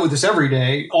we deal with this every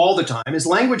day, all the time, is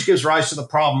language gives rise to the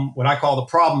problem, what I call the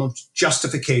problem of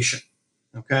justification.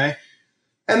 Okay?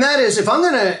 And that is,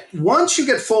 once you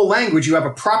get full language, you have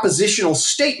a propositional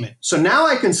statement. So now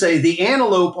I can say the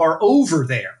antelope are over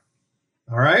there.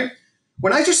 All right?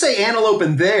 When I just say antelope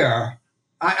and there,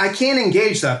 I can't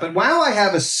engage that. But now I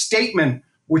have a statement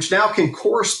which now can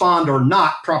correspond or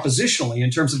not propositionally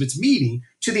in terms of its meaning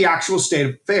to the actual state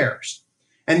of affairs.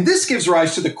 And this gives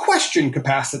rise to the question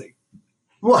capacity.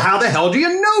 Well, how the hell do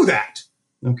you know that?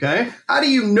 Okay? How do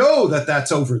you know that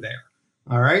that's over there?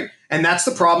 All right? And that's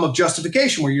the problem of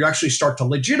justification, where you actually start to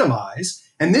legitimize.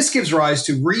 And this gives rise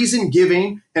to reason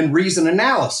giving and reason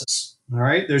analysis. All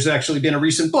right? There's actually been a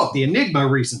recent book, The Enigma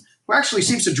Reason, who actually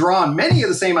seems to draw on many of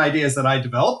the same ideas that I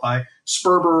developed by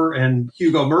Sperber and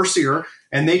Hugo Mercier.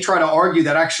 And they try to argue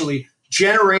that actually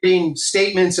generating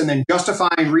statements and then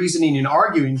justifying reasoning and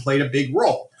arguing played a big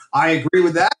role. I agree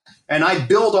with that, and I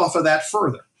build off of that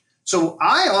further. So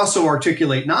I also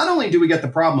articulate, not only do we get the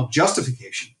problem of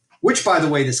justification, which, by the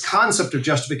way, this concept of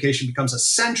justification becomes a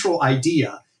central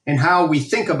idea in how we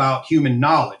think about human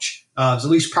knowledge, at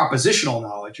least propositional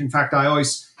knowledge. In fact, I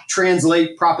always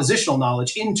translate propositional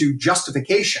knowledge into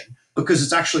justification because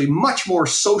it's actually much more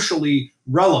socially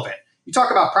relevant. You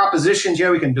talk about propositions, yeah,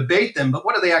 we can debate them, but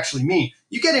what do they actually mean?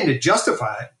 You get into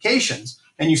justifications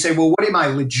and you say, well, what am I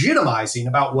legitimizing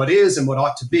about what is and what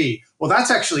ought to be? Well,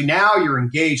 that's actually now you're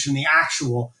engaged in the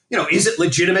actual, is it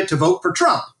legitimate to vote for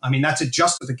Trump? I mean, that's a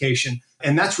justification,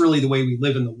 and that's really the way we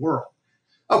live in the world.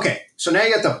 Okay, so now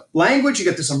you get the language, you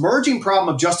get this emerging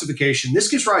problem of justification. This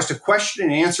gives rise to question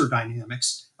and answer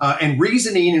dynamics and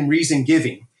reasoning and reason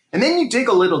giving. And then you dig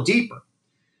a little deeper.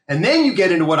 And then you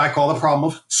get into what I call the problem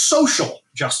of social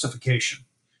justification.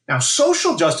 Now,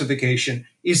 social justification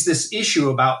is this issue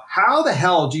about how the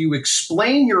hell do you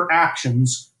explain your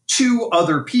actions to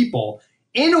other people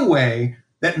in a way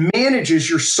that manages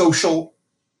your social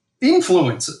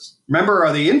influences. Remember,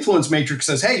 the influence matrix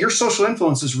says, hey, your social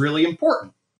influence is really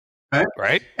important.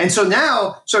 Right. And so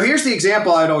here's the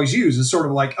example I'd always use is sort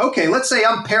of like, okay, let's say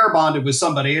I'm pair bonded with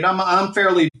somebody and I'm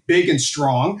fairly big and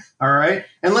strong. All right.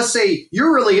 And let's say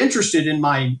you're really interested in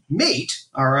my mate.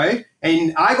 All right.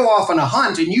 And I go off on a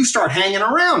hunt and you start hanging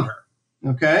around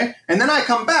her. Okay. And then I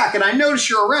come back and I notice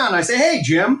you're around. I say, hey,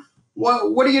 Jim,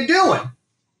 what are you doing?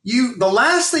 The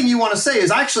last thing you want to say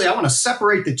is actually, I want to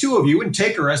separate the two of you and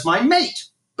take her as my mate.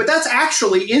 But that's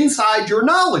actually inside your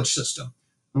knowledge system.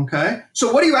 Okay.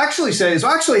 So what do you actually say is,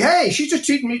 actually, hey, she's just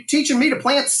teaching me to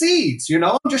plant seeds.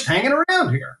 I'm just hanging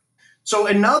around here. So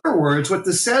in other words, what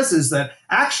this says is that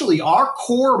actually our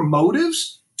core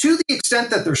motives, to the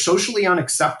extent that they're socially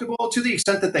unacceptable, to the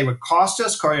extent that they would cost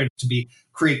us,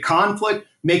 create conflict,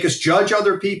 make us judge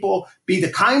other people, be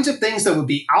the kinds of things that would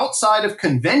be outside of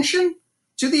convention,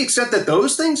 to the extent that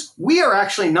those things, we are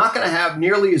actually not going to have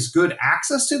nearly as good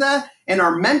access to that. And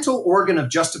our mental organ of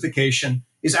justification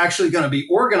is actually going to be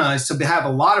organized to have a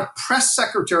lot of press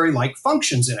secretary-like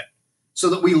functions in it so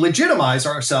that we legitimize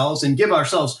ourselves and give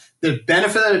ourselves the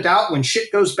benefit of the doubt. When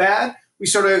shit goes bad, we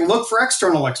sort of look for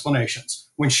external explanations.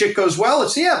 When shit goes well,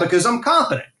 it's, because I'm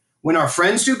competent. When our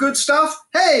friends do good stuff,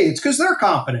 hey, it's because they're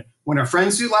competent. When our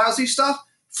friends do lousy stuff,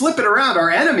 flip it around.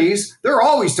 Our enemies, they're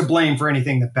always to blame for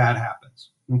anything that bad happens.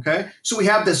 Okay? So we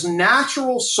have this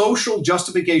natural social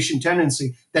justification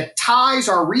tendency that ties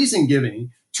our reason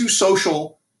giving to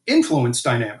social influence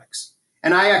dynamics.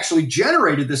 And I actually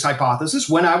generated this hypothesis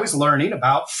when I was learning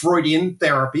about Freudian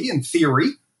therapy and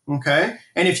theory. Okay?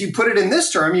 And if you put it in this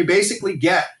term, you basically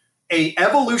get a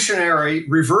evolutionary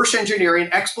reverse engineering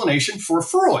explanation for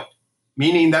Freud,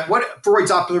 meaning that what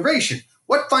Freud's observation,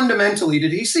 what fundamentally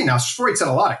did he see? Now, Freud said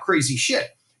a lot of crazy shit,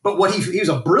 but what he was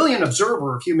a brilliant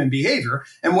observer of human behavior.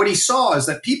 And what he saw is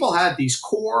that people had these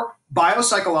core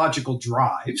biopsychological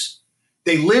drives.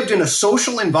 They lived in a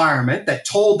social environment that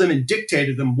told them and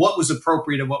dictated them what was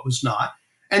appropriate and what was not.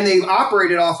 And they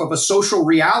operated off of a social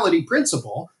reality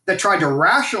principle that tried to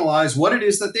rationalize what it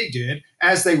is that they did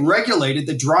as they regulated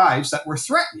the drives that were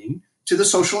threatening to the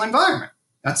social environment.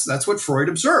 That's what Freud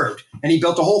observed. And he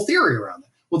built a whole theory around that.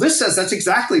 Well, this says that's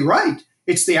exactly right.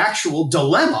 It's the actual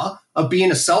dilemma of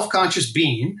being a self-conscious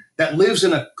being that lives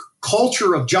in a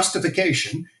culture of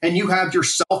justification, and you have your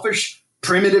selfish,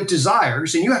 primitive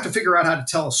desires, and you have to figure out how to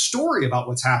tell a story about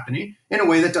what's happening in a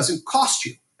way that doesn't cost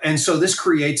you. And so this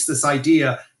creates this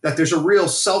idea that there's a real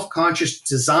self-conscious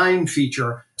design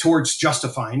feature towards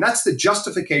justifying. That's the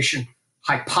justification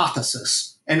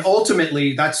hypothesis. And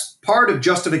ultimately, that's part of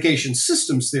justification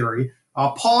systems theory.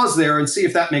 I'll pause there and see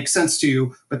if that makes sense to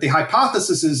you. But the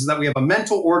hypothesis is that we have a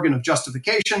mental organ of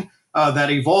justification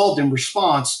that evolved in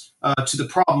response to the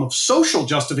problem of social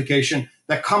justification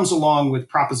that comes along with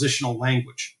propositional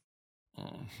language.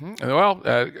 Well,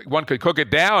 one could cook it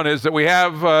down is that we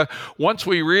have, once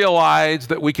we realize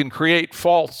that we can create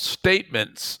false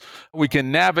statements, we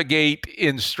can navigate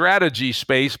in strategy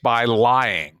space by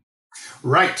lying.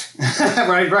 Right,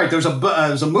 right. There's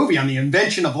a movie on the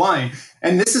invention of lying,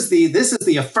 and this is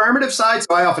the affirmative side.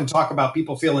 So I often talk about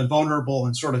people feeling vulnerable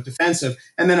and sort of defensive,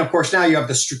 and then of course now you have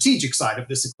the strategic side of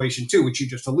this equation too, which you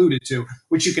just alluded to,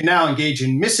 which you can now engage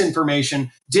in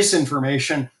misinformation,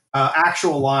 disinformation,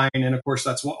 actual lying, and of course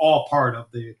that's all part of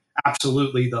the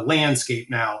landscape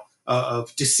now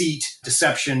of deceit,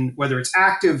 deception, whether it's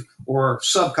active or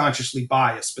subconsciously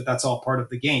biased, but that's all part of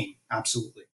the game.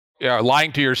 Absolutely. Yeah,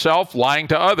 lying to yourself, lying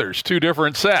to others, two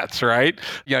different sets, right?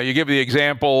 You give the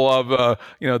example of,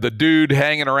 the dude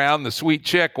hanging around the sweet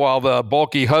chick while the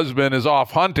bulky husband is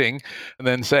off hunting, and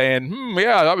then saying,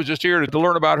 I was just here to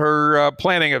learn about her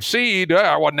planting of seed.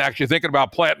 I wasn't actually thinking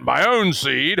about planting my own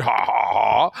seed. Ha,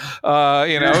 ha, ha.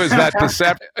 Is that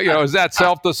deception? Is that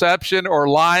self-deception or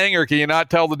lying, or can you not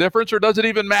tell the difference, or does it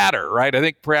even matter, right? I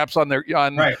think perhaps at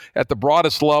the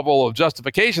broadest level of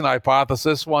justification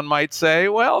hypothesis, one might say,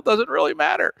 well, doesn't really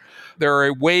matter. They're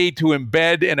a way to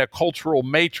embed in a cultural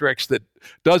matrix that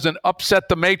doesn't upset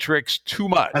the matrix too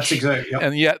much. That's exactly. Yep.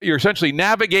 And yet you're essentially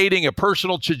navigating a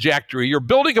personal trajectory. You're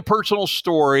building a personal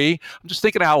story. I'm just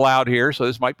thinking out loud here, so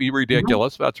this might be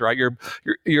ridiculous. Mm-hmm. That's right.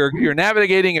 You're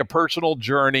navigating a personal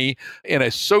journey in a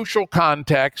social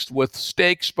context with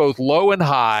stakes both low and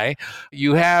high.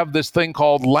 You have this thing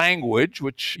called language,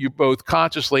 which you both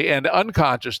consciously and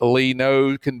unconsciously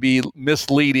know can be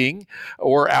misleading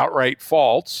or outright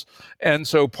false. And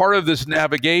so part of this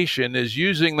navigation is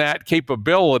using that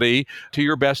capability to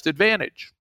your best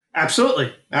advantage.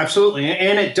 Absolutely. Absolutely.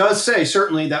 And it does say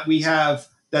certainly that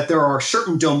that there are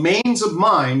certain domains of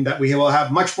mind that we will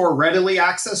have much more readily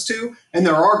access to. And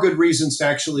there are good reasons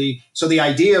to so the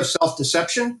idea of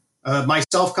self-deception, my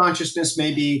self-consciousness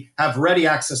have ready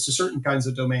access to certain kinds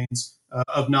of domains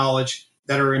of knowledge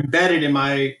that are embedded in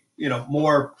my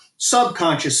more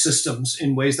subconscious systems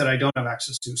in ways that I don't have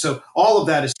access to. So all of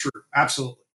that is true.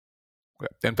 Absolutely.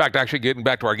 In fact, actually getting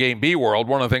back to our game B world,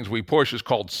 one of the things we push is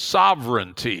called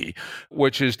sovereignty,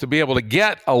 which is to be able to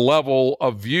get a level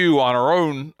of view on our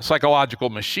own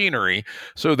psychological machinery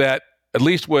so that at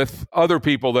least with other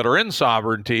people that are in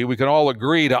sovereignty, we can all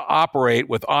agree to operate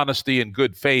with honesty and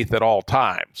good faith at all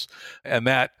times. And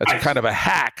that's kind of a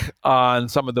hack on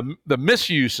some of the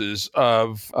misuses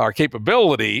of our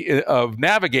capability of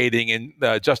navigating in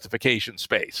the justification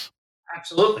space.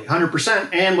 Absolutely,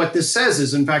 100%. And what this says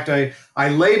is, in fact, I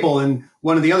label in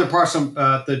one of the other parts of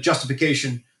the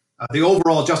justification, the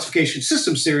overall justification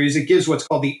system series, it gives what's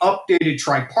called the updated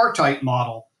tripartite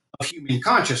model of human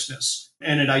consciousness.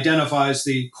 And it identifies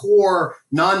the core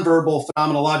nonverbal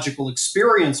phenomenological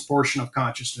experience portion of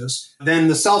consciousness, then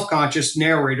the self-conscious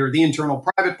narrator, the internal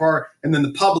private part, and then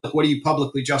the public, what do you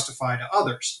publicly justify to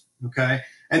others, okay?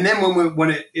 And then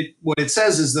what it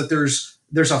says is that there's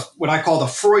what I call the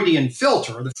Freudian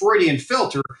filter. The Freudian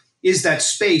filter is that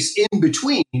space in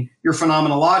between your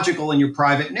phenomenological and your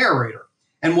private narrator.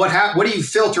 And what do you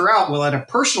filter out? Well, at a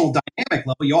personal dynamic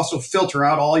level, you also filter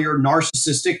out all your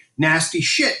narcissistic, nasty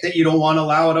shit that you don't want to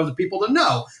allow other people to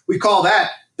know. We call that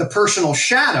the personal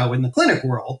shadow in the clinic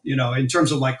world, in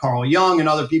terms of like Carl Jung and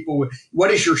other people.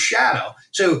 What is your shadow?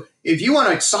 So if you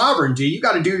want sovereignty, you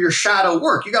got to do your shadow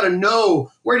work. You got to know,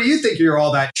 where do you think you're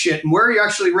all that shit, and where are you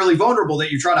actually really vulnerable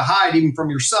that you try to hide even from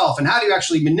yourself, and how do you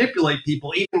actually manipulate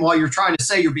people even while you're trying to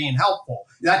say you're being helpful?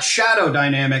 That shadow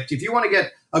dynamic, if you want to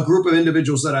get a group of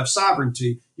individuals that have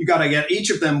sovereignty, you got to get each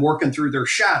of them working through their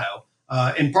shadow.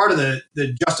 And part of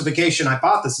the justification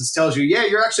hypothesis tells you,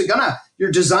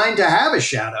 you're designed to have a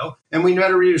shadow, and we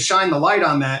better really shine the light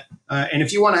on that. And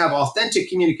if you want to have authentic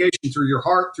communication through your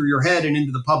heart, through your head, and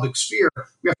into the public sphere,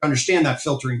 we have to understand that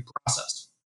filtering process.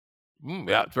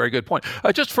 Yeah, very good point.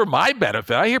 Just for my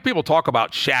benefit, I hear people talk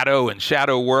about shadow and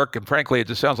shadow work, and frankly, it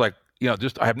just sounds like,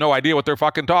 I have no idea what they're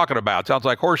fucking talking about. Sounds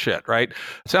like horseshit, right?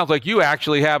 It sounds like you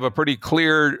actually have a pretty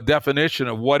clear definition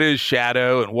of what is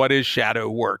shadow and what is shadow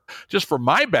work. Just for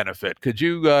my benefit, could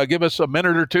you give us a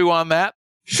minute or two on that?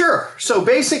 Sure. So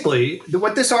basically,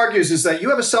 what this argues is that you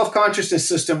have a self-consciousness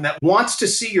system that wants to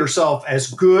see yourself as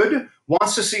good,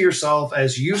 wants to see yourself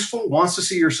as useful, wants to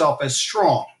see yourself as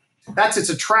strong. That's its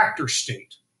attractor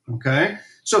state, okay?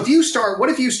 So what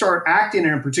if you start acting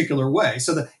in a particular way?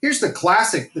 So here's the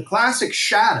classic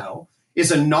shadow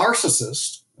is a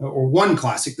narcissist, or one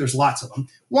classic, there's lots of them.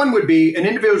 One would be an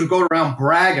individual going around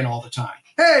bragging all the time.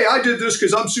 Hey, I did this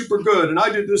because I'm super good, and I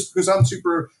did this because I'm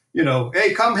super,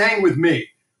 hey, come hang with me.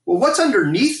 Well, what's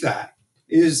underneath that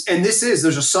there's a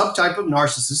subtype of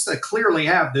narcissists that clearly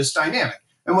have this dynamic.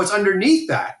 And what's underneath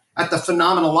that at the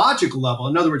phenomenological level,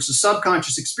 in other words, the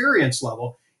subconscious experience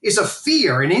level, is a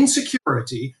fear, an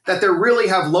insecurity that they really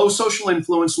have low social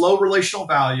influence, low relational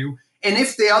value. And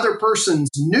if the other persons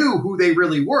knew who they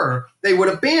really were, they would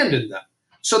abandon them.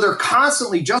 So they're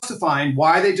constantly justifying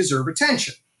why they deserve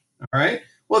attention. All right.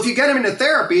 Well, if you get them into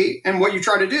therapy and what you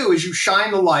try to do is you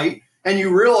shine the light and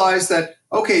you realize that,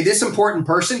 okay, this important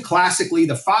person, classically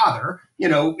the father,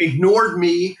 ignored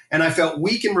me and I felt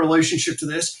weak in relationship to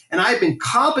this. And I've been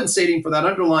compensating for that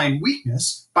underlying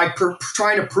weakness by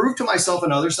trying to prove to myself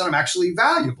and others that I'm actually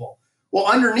valuable. Well,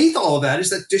 underneath all of that is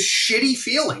that this shitty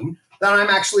feeling that I'm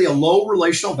actually a low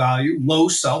relational value, low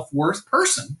self-worth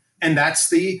person. And that's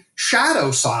the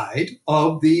shadow side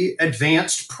of the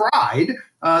advanced pride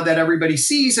that everybody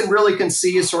sees and really can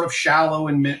see as sort of shallow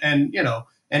and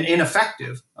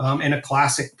ineffective in a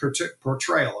classic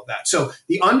portrayal of that. So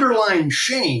the underlying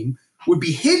shame would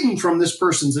be hidden from this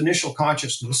person's initial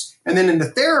consciousness. And then in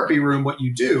the therapy room, what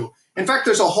you do, in fact,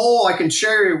 there's a whole, I can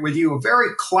share with you, a very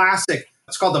classic,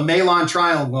 it's called the Malon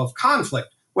Triangle of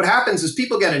conflict. What happens is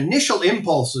people get initial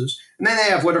impulses, and then they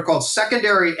have what are called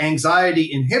secondary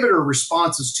anxiety inhibitor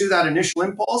responses to that initial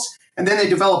impulse. And then they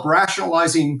develop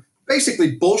rationalizing,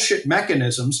 basically bullshit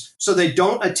mechanisms so they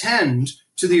don't attend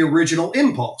to the original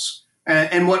impulse.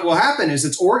 And what will happen is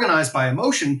it's organized by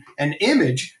emotion and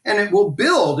image, and it will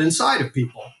build inside of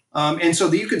people. And so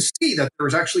that you can see that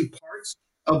there's actually parts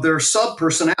of their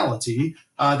sub-personality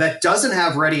that doesn't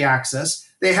have ready access.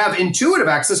 They have intuitive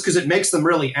access because it makes them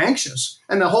really anxious.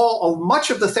 And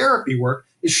much of the therapy work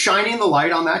is shining the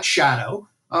light on that shadow,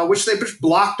 which they've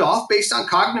blocked off based on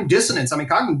cognitive dissonance. I mean,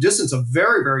 cognitive dissonance is a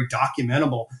very, very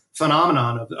documentable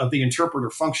phenomenon of the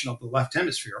interpreter function of the left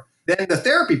hemisphere. Then the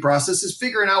therapy process is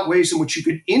figuring out ways in which you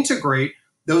could integrate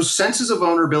those senses of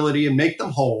vulnerability and make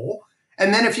them whole.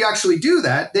 And then if you actually do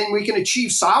that, then we can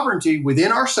achieve sovereignty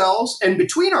within ourselves and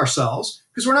between ourselves,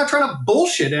 because we're not trying to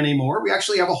bullshit anymore. We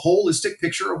actually have a holistic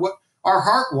picture of what our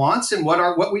heart wants and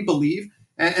what we believe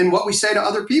and what we say to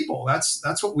other people.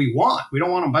 That's what we want. We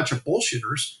don't want a bunch of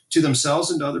bullshitters to themselves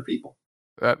and to other people.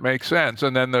 That makes sense.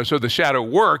 And then so the shadow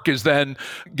work is then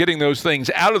getting those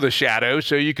things out of the shadow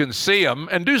so you can see them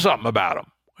and do something about them.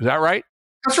 Is that right?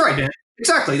 That's right, Dan.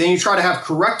 Exactly. Then you try to have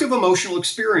corrective emotional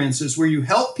experiences where you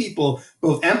help people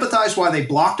both empathize why they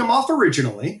blocked them off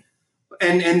originally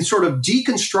and sort of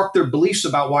deconstruct their beliefs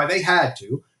about why they had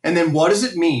to. And then what does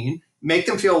it mean? Make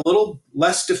them feel a little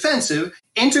less defensive,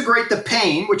 integrate the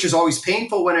pain, which is always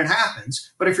painful when it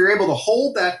happens. But if you're able to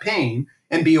hold that pain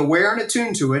and be aware and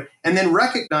attuned to it, and then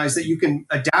recognize that you can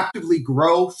adaptively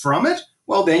grow from it,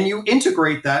 well, then you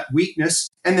integrate that weakness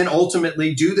and then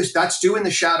ultimately do this. That's doing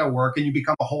the shadow work, and you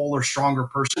become a whole or stronger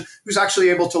person who's actually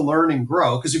able to learn and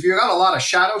grow. Because if you've got a lot of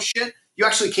shadow shit, you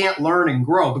actually can't learn and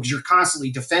grow because you're constantly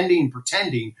defending and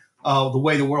pretending the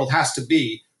way the world has to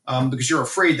be because you're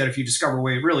afraid that if you discover the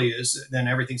way it really is, then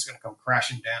everything's going to come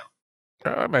crashing down.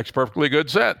 That makes perfectly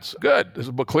good sense. Good. This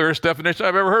is the clearest definition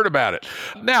I've ever heard about it.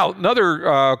 Now,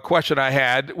 another question I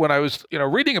had when I was,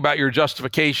 reading about your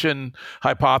justification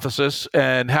hypothesis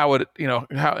and how it,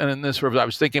 and in this, I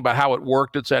was thinking about how it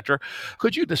worked, et cetera.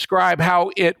 Could you describe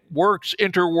how it works,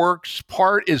 interworks,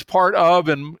 is part of,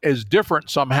 and is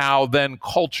different somehow than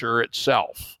culture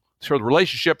itself? So the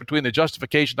relationship between the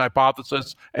justification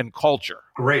hypothesis and culture.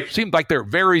 Great. Seemed like they're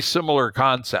very similar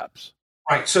concepts.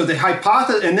 Right. So the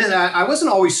hypothesis, and then I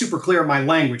wasn't always super clear in my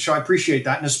language, so I appreciate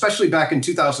that. And especially back in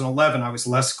 2011, I was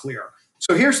less clear.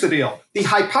 So here's the deal. The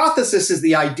hypothesis is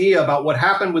the idea about what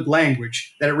happened with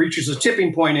language, that it reaches a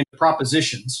tipping point in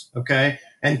propositions, okay,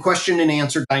 and question and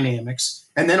answer dynamics.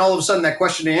 And then all of a sudden that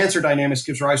question and answer dynamics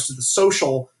gives rise to the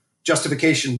social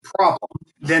justification problem.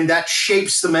 Then that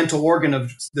shapes the mental organ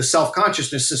of the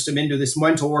self-consciousness system into this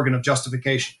mental organ of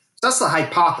justification. So that's the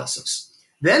hypothesis.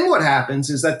 Then what happens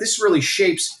is that this really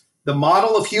shapes the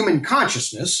model of human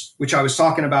consciousness, which I was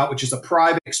talking about, which is the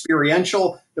private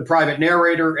experiential, the private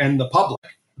narrator, and the public,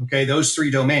 okay, those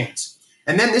three domains.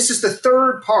 And then this is the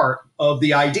third part of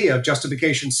the idea of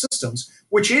justification systems,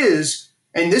 which is,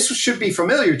 and this should be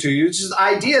familiar to you, which is the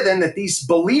idea then that these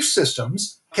belief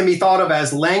systems can be thought of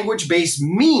as language-based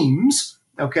memes,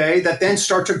 okay, that then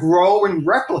start to grow and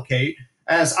replicate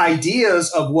as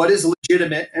ideas of what is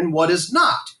legitimate and what is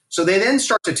not. So they then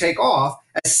start to take off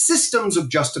as systems of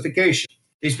justification.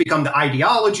 These become the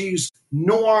ideologies,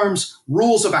 norms,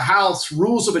 rules of a house,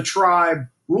 rules of a tribe,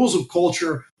 rules of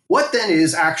culture. What then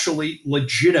is actually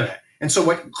legitimate? And so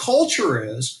what culture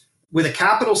is with a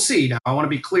capital C. Now, I want to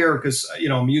be clear because,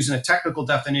 I'm using a technical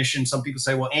definition. Some people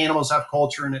say, well, animals have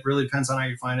culture and it really depends on how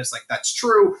you define it. It's like, that's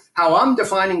true. How I'm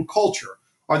defining culture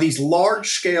are these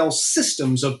large-scale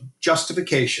systems of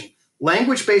justification,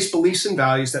 language-based beliefs and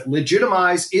values that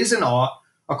legitimize is and ought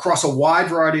across a wide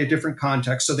variety of different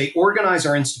contexts. So they organize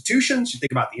our institutions. You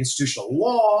think about the institutional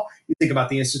law, you think about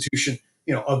the institution,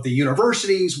 of the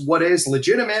universities, what is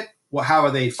legitimate, how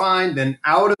are they defined? Then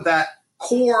out of that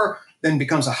core then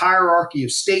becomes a hierarchy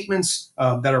of statements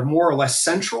that are more or less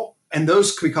central. And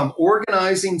those become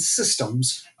organizing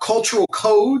systems, cultural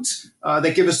codes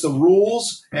that give us the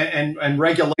rules and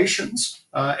regulations.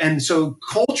 And so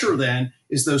culture then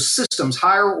is those systems,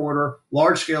 higher order,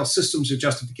 large scale systems of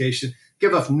justification,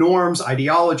 give us norms,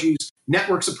 ideologies,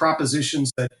 networks of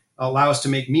propositions that allow us to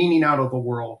make meaning out of the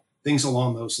world, things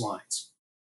along those lines.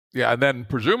 Yeah, and then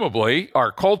presumably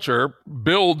our culture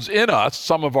builds in us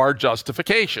some of our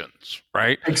justifications,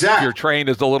 right? Exactly. If you're trained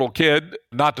as a little kid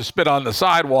not to spit on the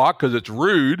sidewalk because it's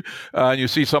rude, and you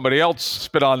see somebody else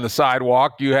spit on the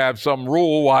sidewalk, you have some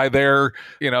rule why they're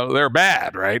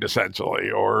bad, right? Essentially,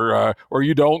 or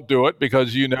you don't do it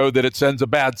because you know that it sends a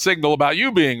bad signal about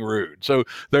you being rude. So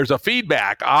there's a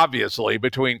feedback, obviously,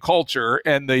 between culture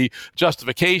and the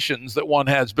justifications that one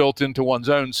has built into one's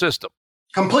own system.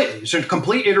 Completely. So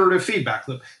complete iterative feedback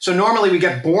loop. So normally we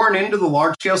get born into the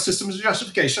large-scale systems of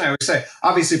justification. I always say,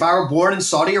 obviously, if I were born in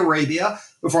Saudi Arabia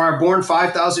before I were born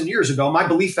 5,000 years ago, my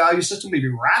belief value system would be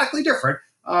radically different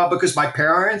because my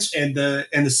parents and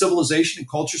the civilization and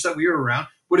cultures that we were around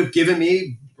would have given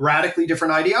me radically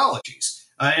different ideologies.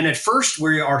 And at first,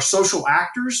 we are social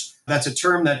actors. That's a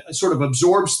term that sort of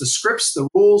absorbs the scripts, the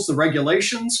rules, the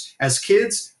regulations as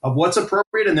kids of what's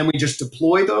appropriate. And then we just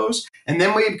deploy those. And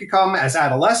then we become, as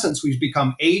adolescents, we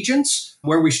become agents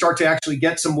where we start to actually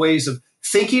get some ways of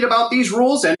thinking about these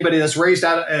rules. Anybody that's raised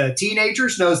out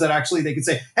teenagers knows that actually they can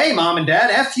say, hey, mom and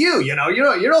dad, F you,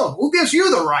 who gives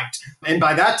you the right? And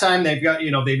by that time, they've got,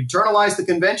 they've internalized the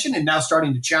convention and now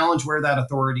starting to challenge where that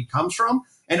authority comes from.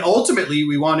 And ultimately,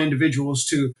 we want individuals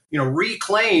to,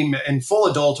 reclaim in full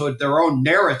adulthood their own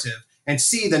narrative and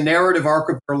see the narrative arc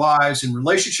of their lives in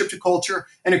relationship to culture.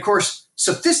 And of course,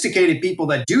 sophisticated people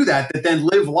that do that then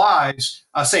live lives,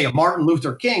 say a Martin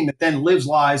Luther King, that then lives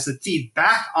lives that feed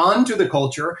back onto the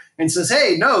culture and says,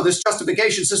 hey, no, this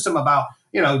justification system about,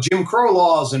 Jim Crow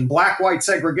laws and black-white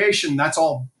segregation, that's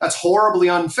horribly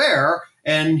unfair.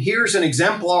 And here's an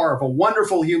exemplar of a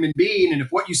wonderful human being. And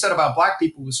if what you said about black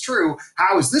people was true,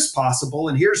 how is this possible?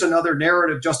 And here's another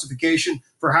narrative justification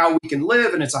for how we can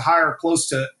live. And it's a higher, close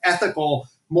to ethical,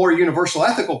 more universal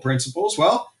ethical principles.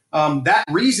 Well, that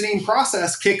reasoning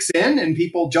process kicks in and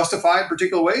people justify in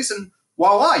particular ways. And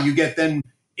voila, you get then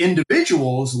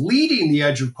individuals leading the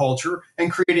edge of culture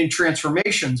and creating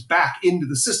transformations back into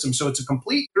the system. So it's a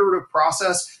complete iterative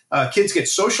process. Kids get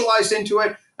socialized into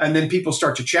it. And then people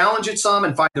start to challenge it some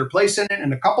and find their place in it.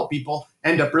 And a couple people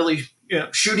end up really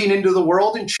shooting into the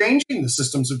world and changing the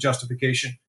systems of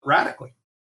justification radically.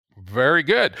 Very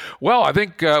good. Well, I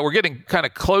think we're getting kind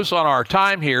of close on our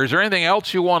time here. Is there anything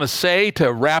else you want to say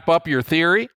to wrap up your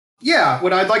theory? Yeah,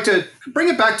 what I'd like to bring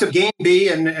it back to game B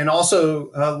and also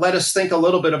let us think a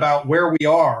little bit about where we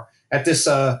are at this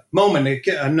moment.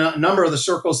 A number of the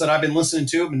circles that I've been listening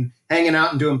to and hanging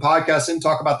out and doing podcasts and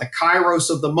talk about the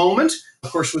kairos of the moment,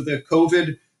 of course, with the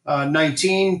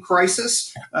COVID-19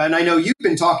 crisis. And I know you've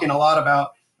been talking a lot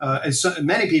about, as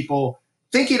many people,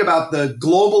 thinking about the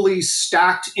globally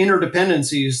stacked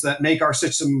interdependencies that make our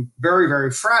system very, very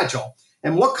fragile.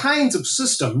 And what kinds of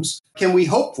systems can we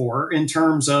hope for in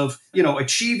terms of,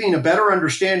 achieving a better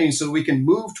understanding so we can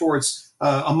move towards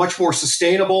a much more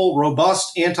sustainable,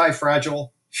 robust,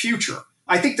 anti-fragile future?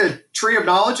 I think the tree of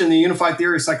knowledge and the unified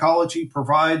theory of psychology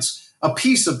provides a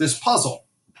piece of this puzzle.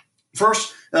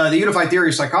 First, the unified theory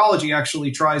of psychology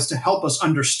actually tries to help us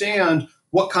understand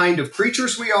what kind of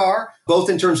creatures we are, both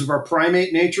in terms of our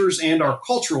primate natures and our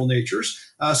cultural natures.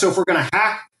 So if we're going to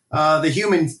hack the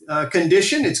human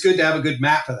condition, it's good to have a good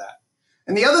map of that.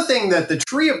 And the other thing that the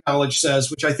tree of knowledge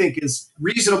says, which I think is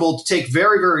reasonable to take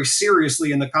very, very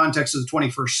seriously in the context of the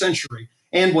 21st century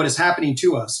and what is happening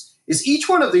to us, is each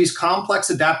one of these complex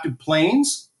adaptive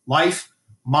planes, life,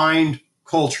 mind,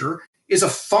 culture, is a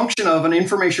function of an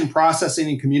information processing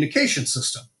and communication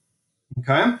system.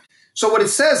 Okay? So what it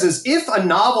says is if a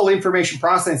novel information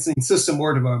processing system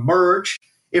were to emerge,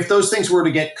 if those things were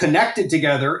to get connected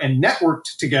together and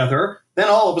networked together, then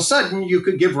all of a sudden you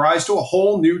could give rise to a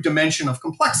whole new dimension of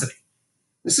complexity.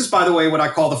 This is, by the way, what I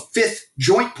call the fifth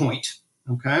joint point.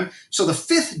 Okay? So the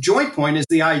fifth joint point is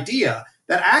the idea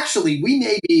that actually we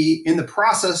may be in the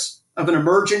process of an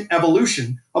emergent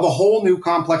evolution of a whole new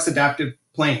complex adaptive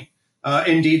plane.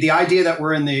 Indeed, the idea that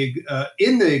we're in the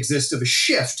exist of a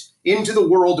shift into the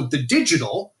world of the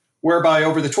digital, whereby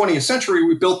over the 20th century,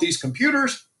 we built these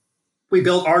computers. We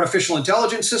built artificial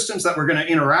intelligence systems that we're going to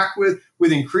interact with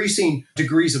increasing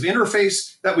degrees of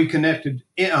interface, that we connected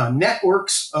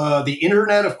networks, the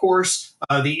internet, of course,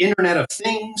 the Internet of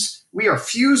Things. We are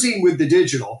fusing with the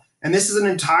digital. And this is an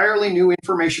entirely new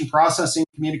information processing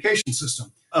communication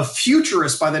system. A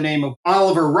futurist by the name of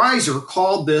Oliver Reiser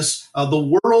called this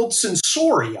the world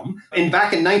sensorium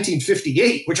back in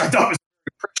 1958, which I thought was a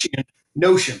very prescient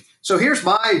notion. So here's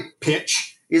my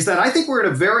pitch, is that I think we're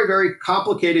in a very, very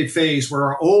complicated phase where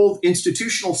our old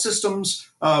institutional systems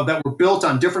that were built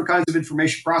on different kinds of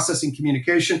information processing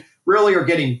communication really are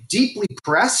getting deeply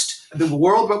pressed. The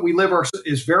world that we live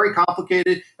is very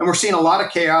complicated, and we're seeing a lot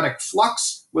of chaotic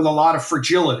flux with a lot of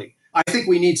fragility. I think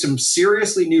we need some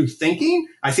seriously new thinking.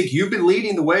 I think you've been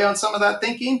leading the way on some of that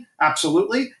thinking,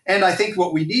 absolutely. And I think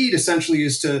what we need essentially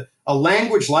is a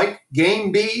language like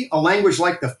Game B, a language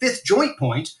like the fifth joint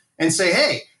point, and say,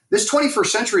 hey, this 21st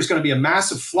century is going to be a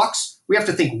massive flux. We have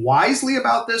to think wisely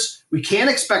about this. We can't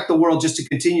expect the world just to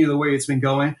continue the way it's been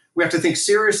going. We have to think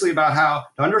seriously about how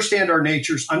to understand our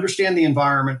natures, understand the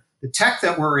environment, the tech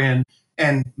that we're in,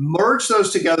 and merge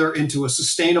those together into a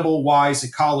sustainable, wise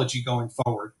ecology going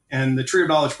forward. And the Tree of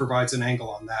Knowledge provides an angle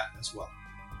on that as well.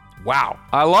 Wow,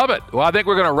 I love it. Well, I think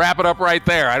we're going to wrap it up right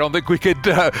there. I don't think we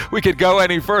could go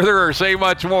any further or say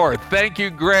much more. Thank you,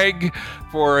 Gregg,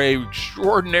 for a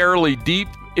extraordinarily deep,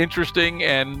 interesting,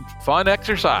 and fun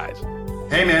exercise.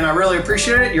 Hey, man, I really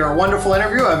appreciate it. You're a wonderful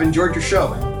interview. I've enjoyed your show,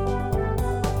 man.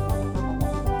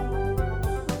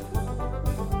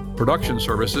 Production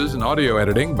services and audio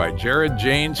editing by Jared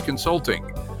Janes Consulting.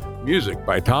 Music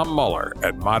by Tom Muller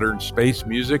at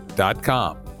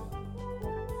modernspacemusic.com.